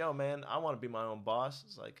always like, yo, man, I want to be my own boss.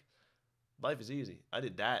 It's like, life is easy. I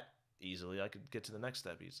did that easily. I could get to the next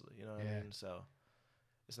step easily. You know what I mean? So,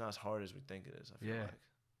 it's not as hard as we think it is, I feel like.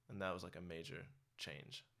 And that was, like, a major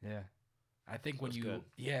change. Yeah. I think So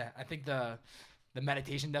I think the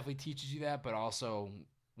meditation definitely teaches you that, but also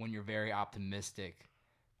when you're very optimistic,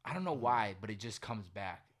 I don't know why, but it just comes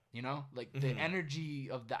back, you know, like the energy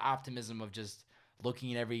of the optimism of just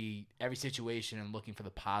looking at every situation and looking for the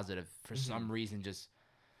positive for some reason, just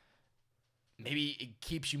maybe it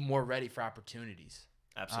keeps you more ready for opportunities.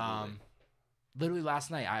 Absolutely. Literally last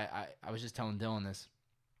night, I was just telling Dylan this.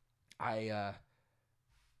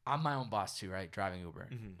 I'm my own boss too, right? Driving Uber.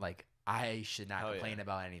 Like, I should not complain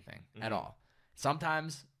about anything at all.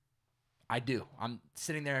 Sometimes I do. I'm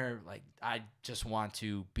sitting there like I just want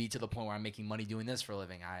to be to the point where I'm making money doing this for a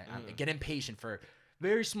living. I get impatient for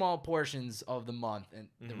very small portions of the month, and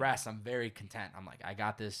the rest I'm very content. I'm like, I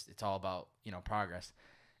got this. It's all about, you know, progress.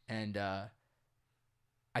 And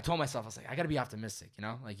I told myself, I was like, I got to be optimistic, you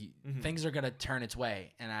know? Like, things are going to turn its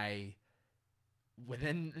way. And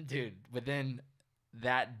within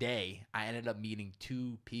that day, I ended up meeting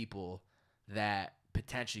 2 people that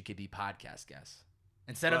potentially could be podcast guests.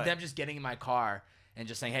 Instead of them just getting in my car and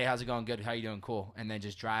just saying, hey, how's it going? Good. How you doing? Cool. And then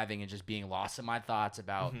just driving and just being lost in my thoughts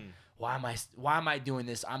about why am I doing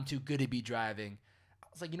this? I'm too good to be driving. I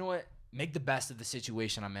was like, you know what? Make the best of the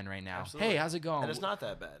situation I'm in right now. Absolutely. Hey, how's it going? And it's not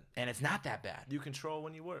that bad. You control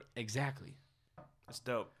when you work. Exactly. It's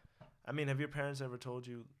dope. I mean, have your parents ever told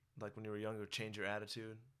you, like when you were younger, change your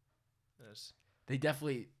attitude? They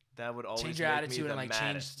definitely that would always change your make attitude me and like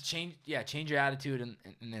maddest. change your attitude and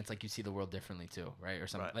it's like you see the world differently too, right? Or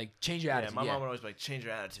something like change your attitude. My mom would always be like, change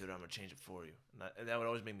your attitude, or I'm gonna change it for you. And that would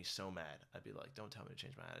always make me so mad. I'd be like, don't tell me to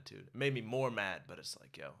change my attitude. It made me more mad, but it's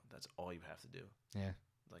like, yo, that's all you have to do. Yeah.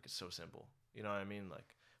 Like, it's so simple. You know what I mean?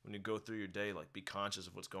 Like, when you go through your day, like, be conscious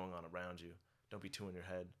of what's going on around you. Don't be too in your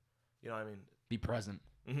head. You know what I mean? Be present.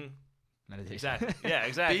 Meditation. Exactly. Yeah,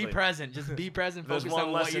 exactly. Be present. Just be present. There's Focus one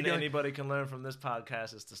on what lesson you're doing. anybody can learn from this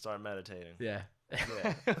podcast is to start meditating. Yeah.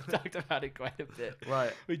 Yeah. We talked about it quite a bit.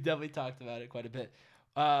 Right. We definitely talked about it quite a bit.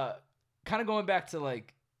 Kind of going back to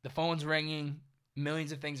like the phone's ringing,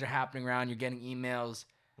 millions of things are happening around, you're getting emails.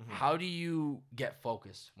 How do you get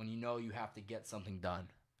focused when you know you have to get something done?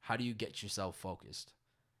 How do you get yourself focused?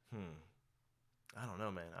 I don't know,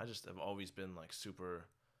 man. I just have always been like super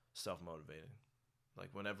self-motivated. Like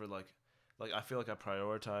whenever like I feel like I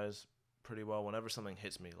prioritize pretty well. Whenever something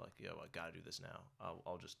hits me, like, yo, I gotta do this now.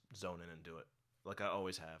 I'll just zone in and do it. Like I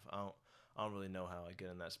always have. I don't really know how I get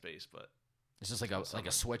in that space, but it's just like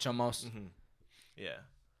a switch almost. Yeah,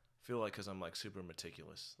 I feel like because I'm like super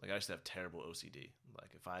meticulous. Like I used to have terrible OCD.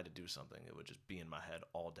 Like if I had to do something, it would just be in my head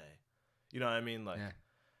all day. You know what I mean? Like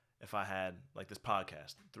if I had like this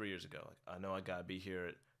podcast 3 years ago, like I know I gotta be here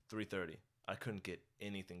at 3:30. I couldn't get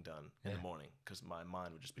anything done in the morning because my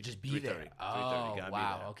mind would just be 3:30. There. Oh,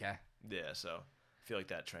 wow. Okay. Yeah, so I feel like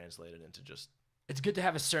that translated into just. It's good to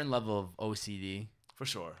have a certain level of OCD. For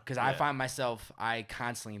sure. Because I find myself, I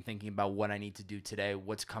constantly am thinking about what I need to do today,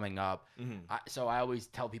 what's coming up. So I always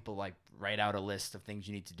tell people, like, write out a list of things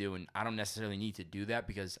you need to do. And I don't necessarily need to do that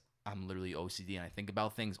because I'm literally OCD and I think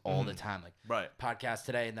about things all the time. Like, podcast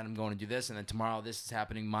today, and then I'm going to do this, and then tomorrow this is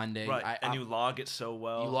happening Monday. Right, and you log it so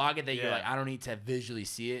well. You log it that you're like, I don't need to visually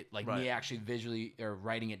see it. Like, me actually visually or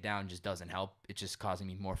writing it down just doesn't help. It's just causing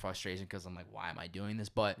me more frustration because I'm like, why am I doing this?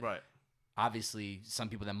 But obviously some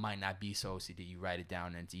people that might not be so OCD, you write it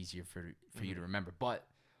down and it's easier for you to remember. But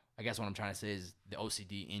I guess what I'm trying to say is the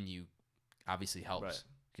OCD in you obviously helps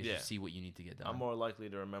because you see what you need to get done. I'm more likely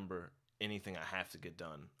to remember anything I have to get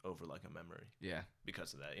done over like a memory. Yeah.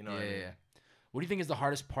 Because of that. You know what I mean? Yeah. What do you think is the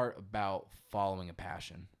hardest part about following a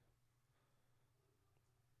passion?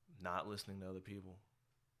 Not listening to other people.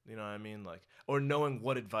 You know what I mean? Like, or knowing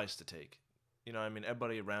what advice to take. You know what I mean?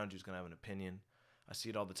 Everybody around you is going to have an opinion. I see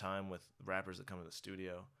it all the time with rappers that come to the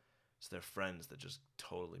studio. It's their friends that just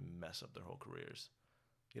totally mess up their whole careers.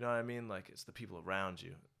 You know what I mean? Like, it's the people around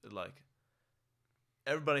you. Like,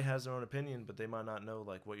 everybody has their own opinion, but they might not know,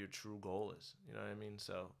 like, what your true goal is. You know what I mean?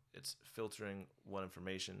 So it's filtering what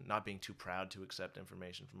information, not being too proud to accept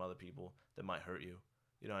information from other people that might hurt you.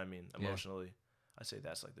 You know what I mean? Emotionally. I say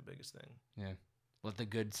that's, like, the biggest thing. Yeah. Let the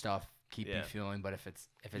good stuff keep you feeling, but if it's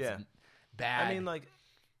bad. I mean,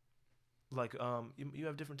 you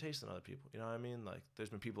have different tastes than other people. You know what I mean? Like, there's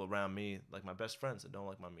been people around me, like my best friends, that don't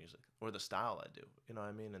like my music or the style I do. You know what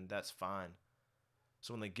I mean? And that's fine.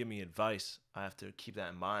 So when they give me advice, I have to keep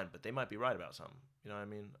that in mind. But they might be right about something. You know what I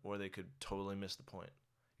mean? Or they could totally miss the point.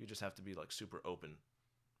 You just have to be, like, super open.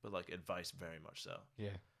 But, like, advice, very much so. Yeah.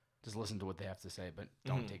 Just listen to what they have to say, but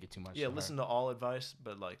don't take it too much. Yeah, listen to all advice,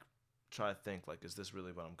 but, like, try to think, like, is this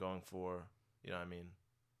really what I'm going for? You know what I mean?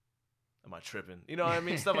 Am I tripping? You know what I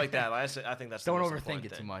mean? Stuff like that. Like I think that's don't overthink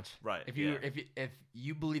it too much. Right. If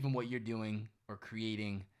you believe in what you're doing or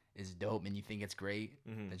creating is dope and you think it's great,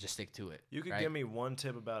 then just stick to it. You could give me one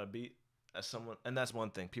tip about a beat as someone, and that's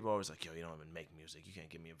one thing. People are always like, yo, you don't even make music. You can't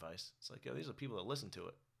give me advice. It's like, yo, these are people that listen to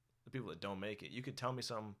it. The people that don't make it. You could tell me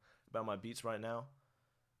something about my beats right now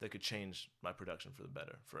that could change my production for the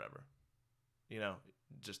better forever. You know,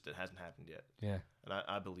 just it hasn't happened yet. Yeah. And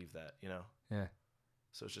I believe that, you know? Yeah.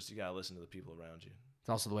 So it's just you gotta listen to the people around you. It's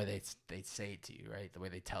also the way they say it to you, right? The way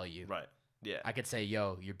they tell you. Right. Yeah. I could say,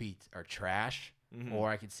 yo, your beats are trash. Or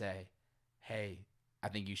I could say, hey, I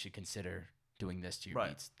think you should consider doing this to your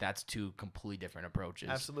beats. That's two completely different approaches.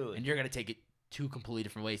 Absolutely. And you're going to take it two completely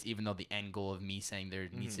different ways, even though the end goal of me saying there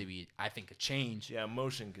needs to be, I think, a change. Yeah,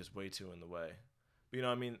 emotion gets way too in the way. But, you know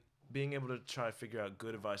what I mean? Being able to try to figure out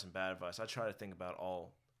good advice and bad advice, I try to think about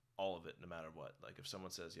all of it no matter what. Like, if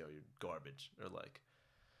someone says, yo, you're garbage, or, like,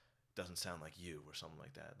 doesn't sound like you or something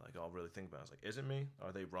like that. Like, I'll really think about it. It's like, is it me?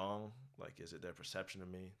 Are they wrong? Like, is it their perception of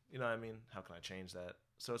me? You know what I mean? How can I change that?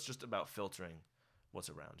 So it's just about filtering what's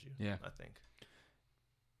around you, I think.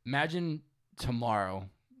 Imagine tomorrow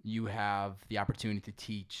you have the opportunity to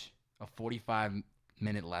teach a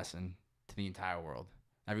 45-minute lesson to the entire world.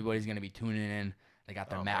 Everybody's going to be tuning in. They got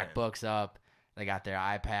their MacBooks up. They got their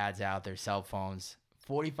iPads out, their cell phones.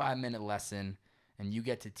 45-minute lesson, and you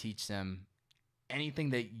get to teach them anything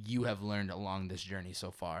that you have learned along this journey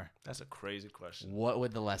so far. That's a crazy question. What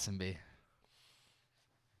would the lesson be?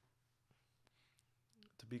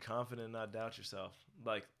 To be confident and not doubt yourself.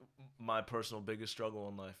 Like, my personal biggest struggle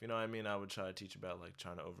in life. You know what I mean? I would try to teach about, like,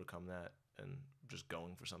 trying to overcome that and just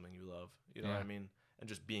going for something you love. You know what I mean? And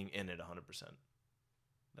just being in it 100%.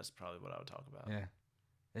 That's probably what I would talk about. Yeah.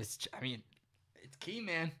 It's key,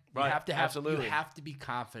 man. Right. You have to Absolutely. You have to be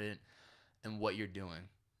confident in what you're doing.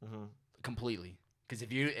 Completely. Because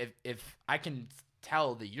if I can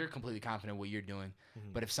tell that you're completely confident in what you're doing,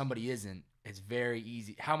 but if somebody isn't, it's very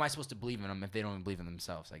easy. How am I supposed to believe in them if they don't even believe in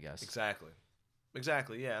themselves, I guess? Exactly,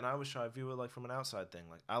 yeah. And I always try to view it like from an outside thing.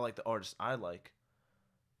 Like, I like the artists I like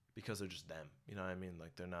because they're just them. You know what I mean?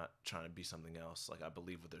 Like, they're not trying to be something else. Like, I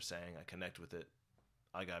believe what they're saying. I connect with it.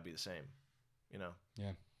 I gotta be the same, you know?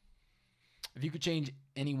 Yeah. If you could change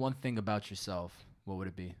any one thing about yourself, what would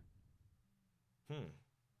it be? Hear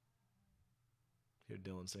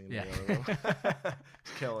Dylan singing in the other room.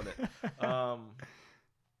 He's killing it. I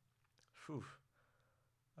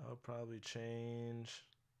would probably change.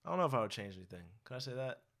 I don't know if I would change anything. Can I say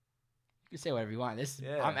that? You can say whatever you want.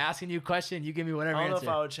 I'm asking you a question. You give me whatever answer. I don't answer.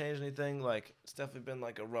 know if I would change anything. Like, it's definitely been,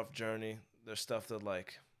 like, a rough journey. There's stuff that,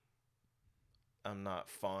 like, I'm not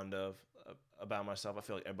fond of about myself. I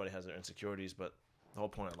feel like everybody has their insecurities, but the whole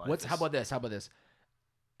point of life is... How about this?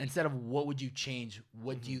 Instead of what would you change,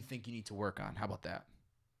 what do you think you need to work on? How about that?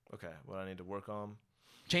 Okay, what I need to work on?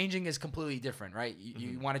 Changing is completely different, right?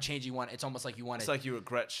 You want to change. It's almost like you want to. It's like you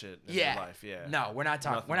regret shit in your life. Yeah. No, we're not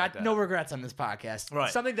talking. No regrets on this podcast.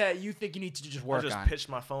 Right. Something that you think you need to just work on. I just pitched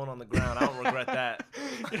my phone on the ground. I don't regret that.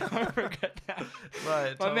 You don't regret that.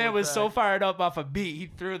 Right. My man was so fired up off a beat, he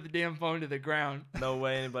threw the damn phone to the ground. No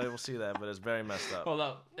way anybody will see that, but it's very messed up. Hold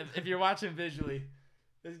up. If you're watching visually,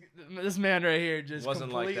 this man right here just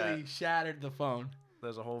wasn't completely like that. Shattered the phone.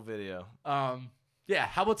 There's a whole video. Yeah.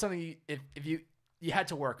 How about something if you had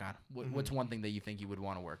to work on? What's one thing that you think you would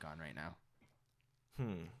want to work on right now?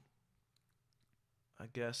 I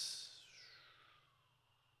guess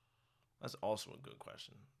that's also a good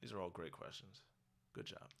question. These are all great questions. Good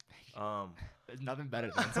job. There's nothing better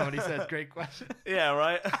than when somebody says great question. Yeah,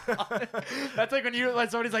 right. That's like when you like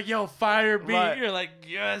somebody's like, "Yo, fire beat." Right. You're like,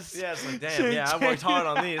 "Yes." Yeah, it's like, damn. Yeah, I worked hard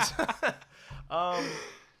on these.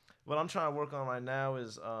 What I'm trying to work on right now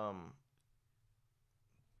is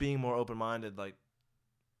being more open-minded, like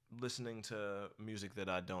listening to music that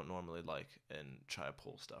I don't normally like and try to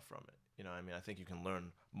pull stuff from it. You know what I mean? I think you can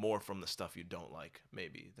learn more from the stuff you don't like,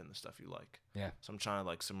 maybe, than the stuff you like. Yeah. So I'm trying to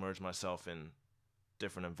like submerge myself in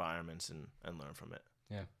different environments and learn from it.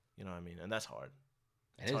 Yeah. You know what I mean? And that's hard.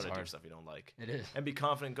 It's hard hard to do stuff you don't like. It is. And be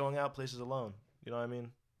confident going out places alone. You know what I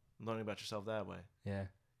mean? Learning about yourself that way. Yeah.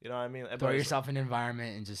 You know what I mean? Throw Everybody's yourself in an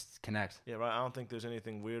environment and just connect. Yeah, right. I don't think there's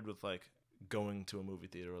anything weird with like going to a movie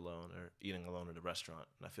theater alone or eating alone at a restaurant.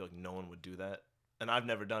 And I feel like no one would do that. And I've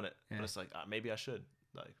never done it. Yeah. But it's like, maybe I should.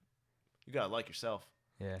 Like, you gotta like yourself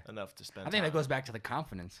enough to spend I think time. that goes back to the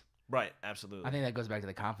confidence. Right, absolutely. I think that goes back to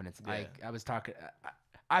the confidence. Yeah. I was talking.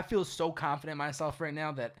 I feel so confident in myself right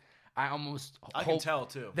now that I almost I hope can tell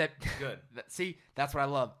too. that Good. See, that's what I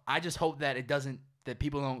love. I just hope that it doesn't, that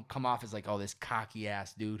people don't come off as like, oh, this cocky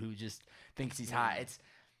ass dude who just thinks he's hot. It's,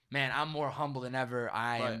 man, I'm more humble than ever.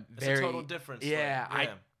 I am very. It's a total difference. Yeah,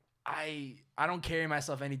 like, I don't carry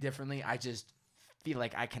myself any differently. I just feel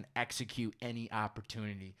like I can execute any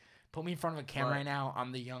opportunity. Put me in front of a camera right now.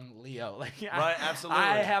 I'm the young Leo. Like, absolutely.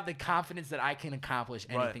 I have the confidence that I can accomplish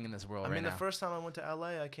anything in this world. I mean, the first time I went to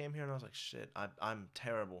LA, I came here and I was like, shit, I'm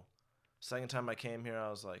terrible. Second time I came here, I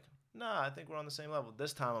was like, nah, I think we're on the same level.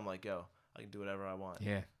 This time I'm like, yo, I can do whatever I want.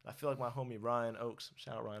 Yeah. I feel like my homie Ryan Oakes,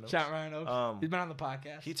 shout out Ryan Oakes. Shout out Ryan Oakes. He's been on the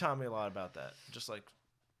podcast. He taught me a lot about that. Just like,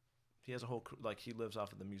 he has a whole, like, he lives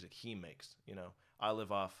off of the music he makes, you know. I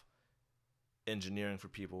live off engineering for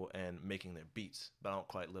people and making their beats, but I don't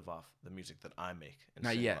quite live off the music that I make. And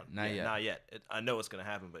not yet. Not yet. I know it's going to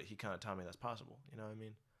happen, but he kind of taught me that's possible. You know what I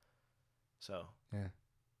mean? So,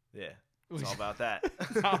 yeah. It's all about that.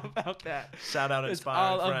 It's all about that. Shout out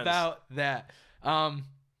Inspiring Friends. It's all about that.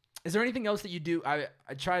 Is there anything else that you do? I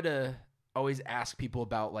try to always ask people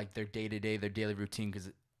about like their day-to-day, their daily routine,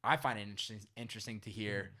 because I find it interesting to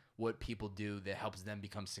hear what people do that helps them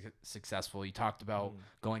become successful. You talked about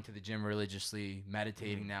going to the gym religiously,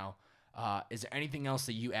 meditating now. Is there anything else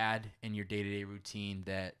that you add in your day-to-day routine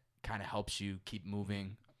that kind of helps you keep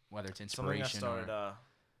moving, whether it's inspiration? Something I started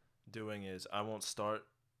doing is I won't start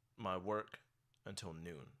my work until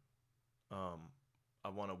noon. I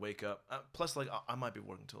want to wake up. Plus, like, I might be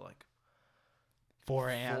working till like 4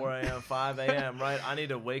 a.m. 4 a.m., 5 a.m., right? I need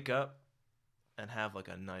to wake up and have like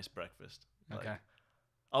a nice breakfast. Like, okay.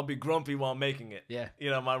 I'll be grumpy while making it. Yeah. You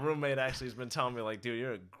know, my roommate actually has been telling me, like, dude,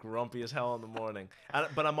 you're grumpy as hell in the morning.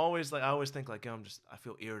 But I'm always like, I always think like, yo, I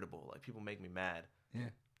feel irritable. Like, people make me mad. Yeah.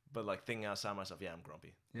 But like thinking outside myself, yeah, I'm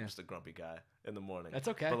grumpy. Yeah. I'm just a grumpy guy in the morning. That's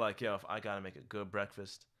okay. But like, yo, if I gotta make a good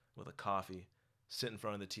breakfast with a coffee, sit in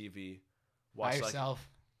front of the TV, watch by yourself.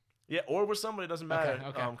 Yeah, or with somebody, doesn't matter.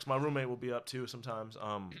 Okay. Because my roommate will be up too sometimes.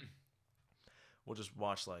 We'll just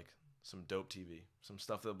watch like some dope TV, some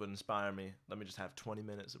stuff that would inspire me. Let me just have 20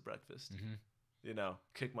 minutes of breakfast. Mm-hmm. You know,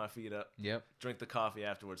 kick my feet up. Yep. Drink the coffee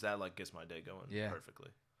afterwards. That like gets my day going perfectly.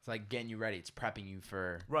 It's like getting you ready. It's prepping you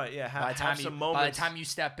for yeah. Have some moments. By the time you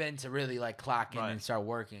step in to really like clock in and start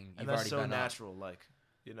working, and you've that's already so been natural. Like,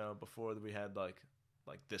 you know, before we had like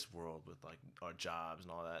this world with like our jobs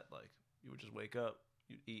and all that. Like, you would just wake up,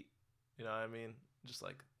 you'd eat. You know what I mean? Just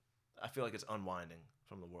like, I feel like it's unwinding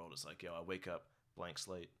from the world. It's like, yo, I wake up, blank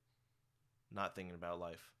slate, not thinking about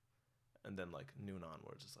life. And then like noon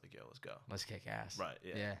onwards, it's like, yo, let's go. Let's kick ass. Right,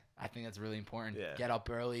 yeah. Yeah, I think that's really important. Yeah. Get up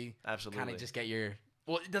early. Absolutely. Kind of just get your,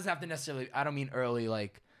 well, it doesn't have to necessarily, I don't mean early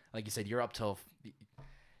like you said, you're up till,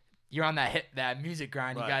 you're on that music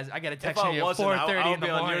grind. Right. You guys, I got to text you you at 4:30 in the morning. I'll be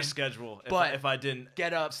on your schedule if I didn't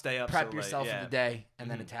get up, stay up prep so yourself late. for the day,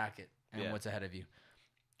 and then attack it and what's ahead of you.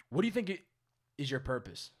 What do you think is your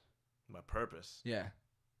purpose? My purpose? Yeah.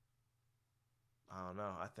 I don't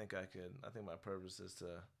know. I think my purpose is to,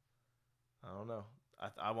 I don't know.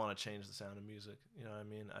 I want to change the sound of music. You know what I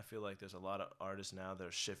mean? I feel like there's a lot of artists now that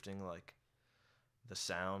are shifting like the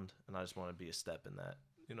sound, and I just want to be a step in that.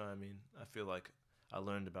 You know what I mean? I feel like I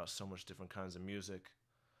learned about so much different kinds of music.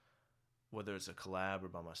 Whether it's a collab or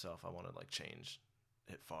by myself, I want to like change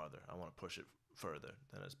it farther. I want to push it further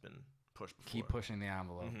than it's been pushed before. Keep pushing the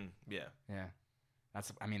envelope. Mm-hmm. Yeah. Yeah.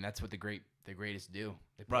 That's what the greatest do.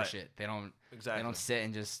 They push it. They don't sit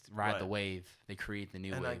and just ride the wave. They create the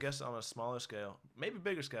new wave. And I guess on a smaller scale, maybe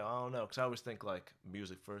bigger scale, I don't know, because I always think like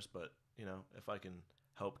music first, but you know, if I can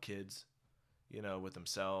help kids, you know, with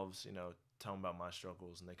themselves, you know, tell them about my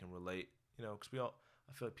struggles and they can relate, you know, because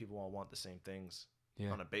I feel like people all want the same things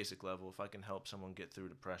on a basic level. If I can help someone get through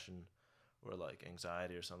depression or like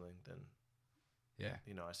anxiety or something, then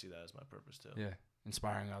you know, I see that as my purpose too. Yeah,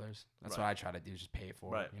 inspiring others. That's what I try to do, just pay it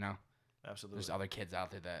forward, you know? Absolutely. There's other kids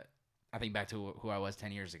out there that I think back to who I was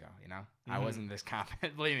 10 years ago, you know? I wasn't this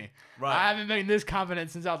confident, believe me. Right. I haven't been this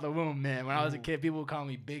confident since out the womb, man. When I was a kid, people would call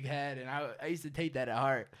me big head, and I used to take that at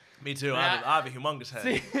heart. Me too. I have a humongous head.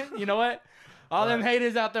 See, you know what? All them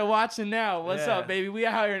haters out there watching now. What's up, baby? We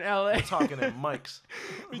out here in LA. We're talking in mics.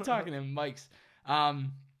 We talking in mics.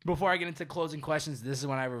 Before I get into closing questions, this is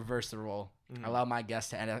when I reverse the role. I allow my guests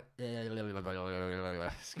to end.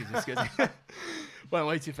 Excuse me. Went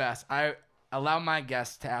way too fast. I allow my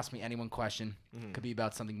guests to ask me any one question. Could be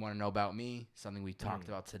about something you want to know about me, something we talked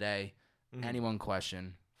about today. Any one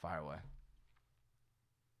question, fire away.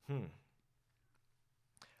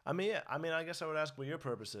 I mean, I guess I would ask what your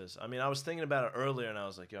purpose is. I mean, I was thinking about it earlier, and I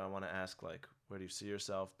was like, yo, I want to ask, like, where do you see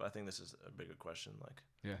yourself? But I think this is a bigger question. Like,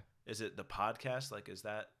 is it the podcast? Like, is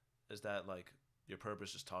that like your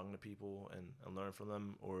purpose, just talking to people and learn from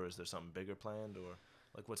them? Or is there something bigger planned? Or,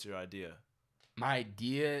 like, what's your idea? My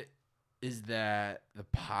idea is that the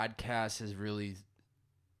podcast has really,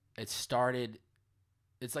 it's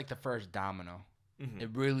like the first domino. It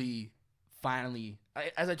really finally,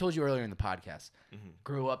 as I told you earlier in the podcast,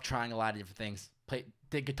 grew up trying a lot of different things.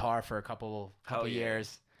 Did guitar for a couple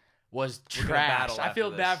years. Was trash. I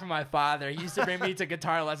feel bad for my father. He used to bring me to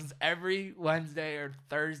guitar lessons every Wednesday or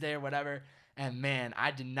Thursday or whatever. And man,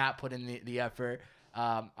 I did not put in the effort.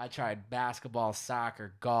 I tried basketball,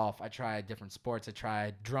 soccer, golf. I tried different sports. I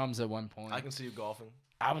tried drums at one point. I can see you golfing.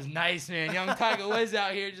 I was nice, man. Young Tiger Woods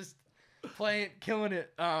out here just playing, killing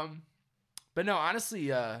it. But no, honestly,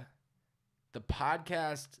 the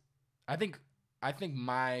podcast, I think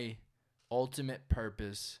my ultimate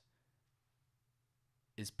purpose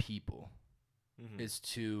is people. Is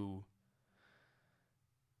to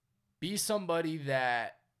be somebody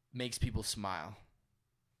that makes people smile.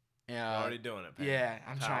 You're already doing it, Pam. Yeah,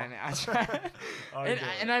 I'm trying.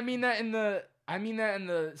 And I mean that in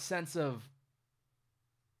the sense of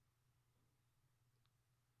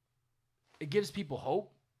it gives people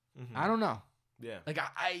hope. I don't know. Yeah. Like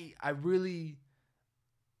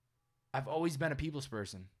I've always been a people's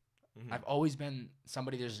person. I've always been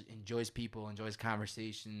somebody that just enjoys people, enjoys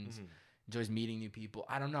conversations, enjoys meeting new people.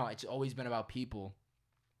 I don't know. It's always been about people.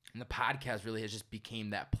 And the podcast really has just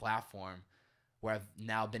became that platform where I've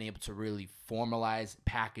now been able to really formalize,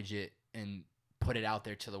 package it, and put it out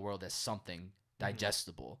there to the world as something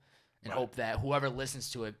digestible. And hope that whoever listens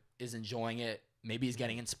to it is enjoying it. Maybe he's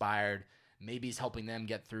getting inspired. Maybe he's helping them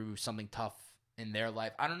get through something tough in their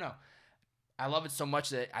life. I don't know. I love it so much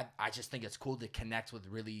that I just think it's cool to connect with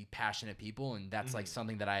really passionate people. And that's like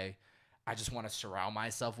something that I just want to surround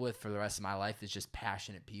myself with for the rest of my life, is just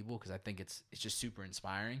passionate people, because I think it's just super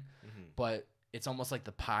inspiring. But it's almost like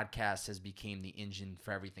the podcast has become the engine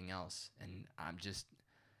for everything else. And I'm just,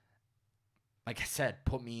 like I said,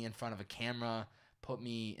 put me in front of a camera, put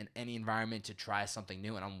me in any environment to try something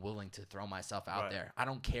new, and I'm willing to throw myself out there. I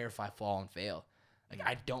don't care if I fall and fail. Like,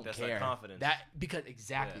 I don't care. That's confidence. Because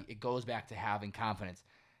it goes back to having confidence.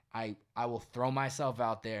 I will throw myself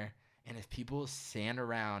out there, and if people stand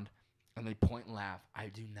around and they point and laugh, I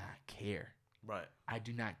do not care. Right. I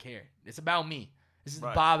do not care. It's about me. This is the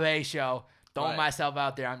Bobbbaaaay show. Throwing myself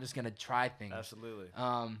out there. I'm just gonna try things. Absolutely.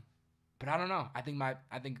 But I don't know. I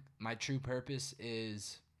think my true purpose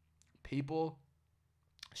is people,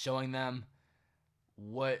 showing them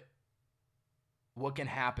what can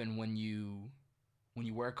happen when you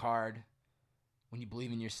work hard, when you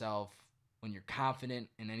believe in yourself, when you're confident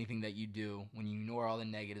in anything that you do, when you ignore all the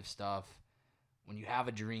negative stuff, when you have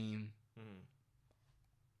a dream.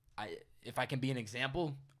 If I can be an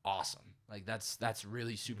example, awesome. Like that's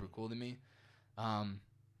really super cool to me. And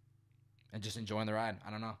just enjoying the ride. I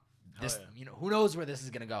don't know. Who knows where this is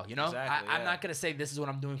gonna go? You know, exactly, I'm not gonna say this is what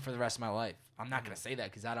I'm doing for the rest of my life. I'm not gonna say that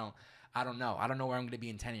because I don't know. I don't know where I'm gonna be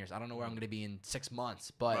in 10 years. I don't know where I'm gonna be in 6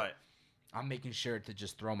 months. But I'm making sure to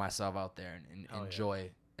just throw myself out there and enjoy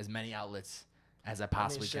as many outlets as I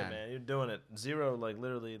possibly can. Man, you're doing it. Zero, like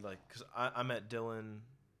literally, like because I met Dylan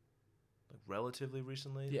like relatively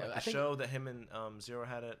recently. Yeah, like the show that him and Zero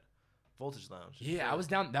had at Voltage Lounge. Yeah, I was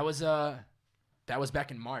down. That was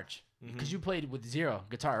back in March. Because you played with Zero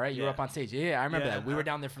guitar, right? You were up on stage. Yeah, I remember that. We were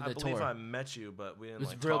down there for the tour. I believe I met you, but we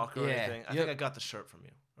didn't talk or anything. I think I got the shirt from you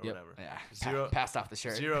or whatever. Yeah, Zero passed off the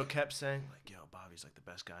shirt. Zero kept saying like, "Yo, Bobby's like the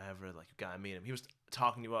best guy ever. Like, you gotta meet him." He was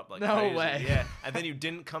talking you up like no crazy. way. Yeah, and then you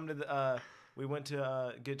didn't come to the we went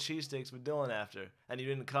to get cheesesteaks with Dylan after, and you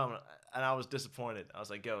didn't come, and I was disappointed. I was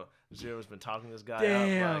like, yo, Zero's been talking to this guy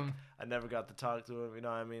out. Like, I never got to talk to him, you know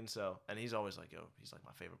what I mean? So, and he's always like, yo, he's like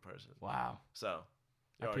my favorite person. Wow. So,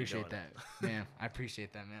 I appreciate that, man. I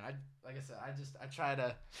appreciate that, man. Like I said, I try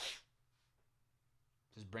to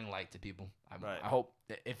just bring light to people. I hope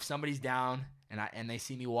that if somebody's down and they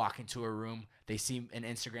see me walk into a room, they see an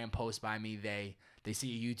Instagram post by me, they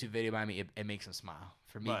see a YouTube video by me, it makes them smile.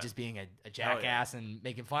 For me, just being a jackass and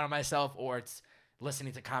making fun of myself, or it's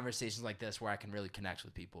listening to conversations like this where I can really connect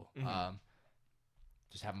with people.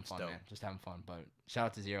 Just having fun, man. Just having fun. But shout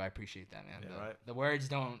out to Zero. I appreciate that, man. Yeah, the words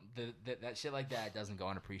don't, that shit like that doesn't go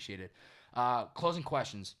unappreciated. Closing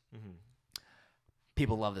questions.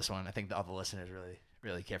 People love this one. I think all the listeners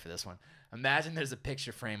really care for this one. Imagine there's a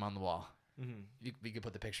picture frame on the wall. We could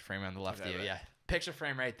put the picture frame on the left here. Right. Yeah. Picture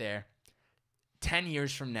frame right there. 10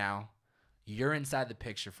 years from now, you're inside the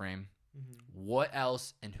picture frame. What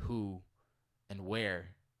else and who and where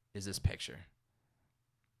is this picture?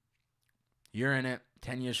 You're in it.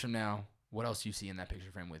 10 years from now, what else do you see in that picture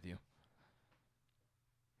frame with you?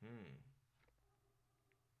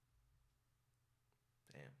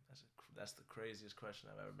 Damn, that's the craziest question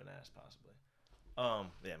I've ever been asked, possibly.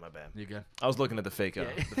 Yeah, my bad. You good? I was looking at the fake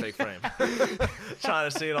frame,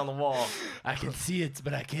 trying to see it on the wall. I can see it,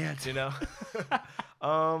 but I can't. You know.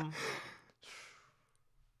 I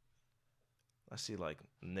see like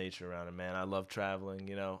nature around it, man. I love traveling.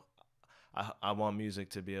 You know, I want music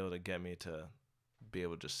to be able to get me to be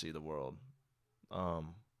able to just see the world.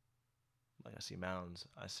 Like I see mountains.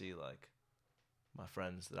 I see like my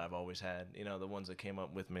friends that I've always had. You know, the ones that came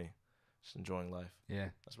up with me. Just enjoying life. Yeah.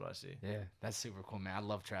 That's what I see. Yeah. That's super cool, man. I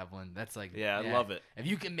love traveling. That's like, I love it. If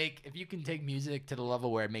you can take music to the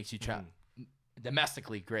level where it makes you travel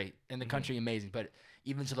domestically, great. In the country, amazing. But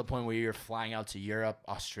even to the point where you're flying out to Europe,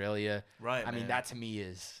 Australia. Right. I mean, that to me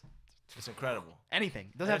is, it's incredible. Anything.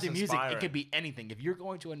 It doesn't have to be music. It could be anything. If you're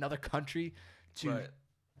going to another country to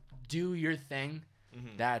do your thing,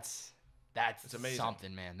 that's amazing.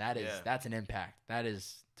 Something, man. That's an impact. That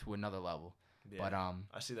is to another level. Yeah. But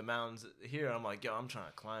I see the mountains here. I'm like, yo, I'm trying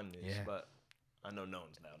to climb these, but I know no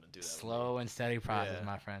one's down to do that. Slow and steady process,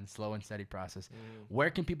 my friend. Slow and steady process. Where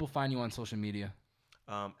can people find you on social media?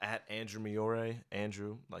 At Andrew Meoray,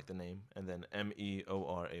 Andrew like the name, and then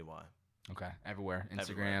Meoray. Okay, everywhere.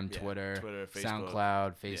 Instagram, Twitter, Facebook,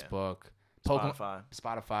 SoundCloud, Facebook,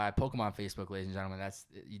 Spotify, Pokemon Facebook, ladies and gentlemen. That's,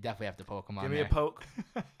 you definitely have to Pokemon. Give me a poke.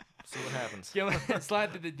 See what happens.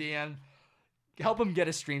 Slide through the DM. Help him get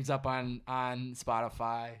his streams up on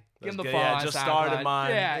Spotify. Give him the follow on just SoundCloud. started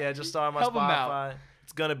mine. Yeah, just started my Help Spotify. Him out.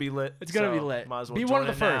 It's gonna be lit. It's gonna be lit. Might as well be join one of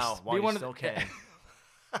the first. Now, while you still can.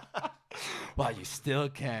 While you still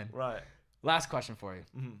can. Right. Last question for you.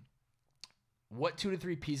 What 2 to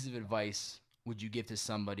 3 pieces of advice would you give to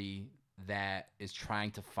somebody that is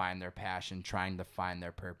trying to find their passion, trying to find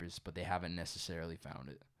their purpose, but they haven't necessarily found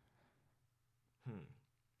it?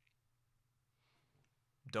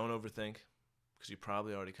 Don't overthink, because you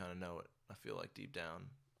probably already kind of know it. I feel like deep down.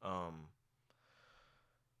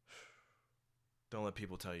 Don't let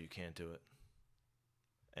people tell you can't do it.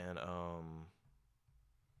 And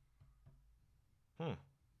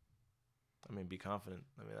I mean, be confident.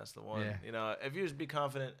 I mean, that's the one. Yeah. You know, if you just be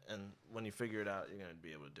confident, and when you figure it out, you're gonna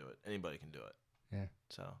be able to do it. Anybody can do it. Yeah.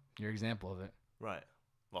 So you're an example of it. Right.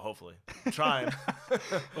 Well, hopefully. I'm trying. But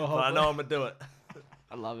I know I'm gonna do it.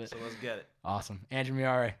 I love it. So let's get it. Awesome. Andrew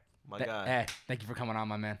Meoray. My guy. Hey, thank you for coming on,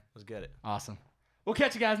 my man. Let's get it. Awesome. We'll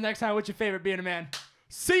catch you guys next time with your favorite being a man.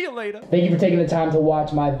 See you later. Thank you for taking the time to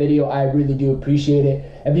watch my video. I really do appreciate it.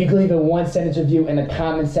 If you could leave a 1-sentence review in the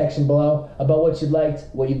comment section below about what you'd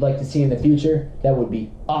like to see in the future, that would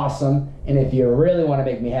be awesome. And if you really want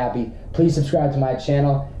to make me happy, please subscribe to my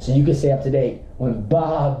channel so you can stay up to date when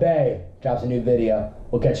Bobbbaaaay drops a new video.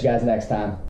 We'll catch you guys next time.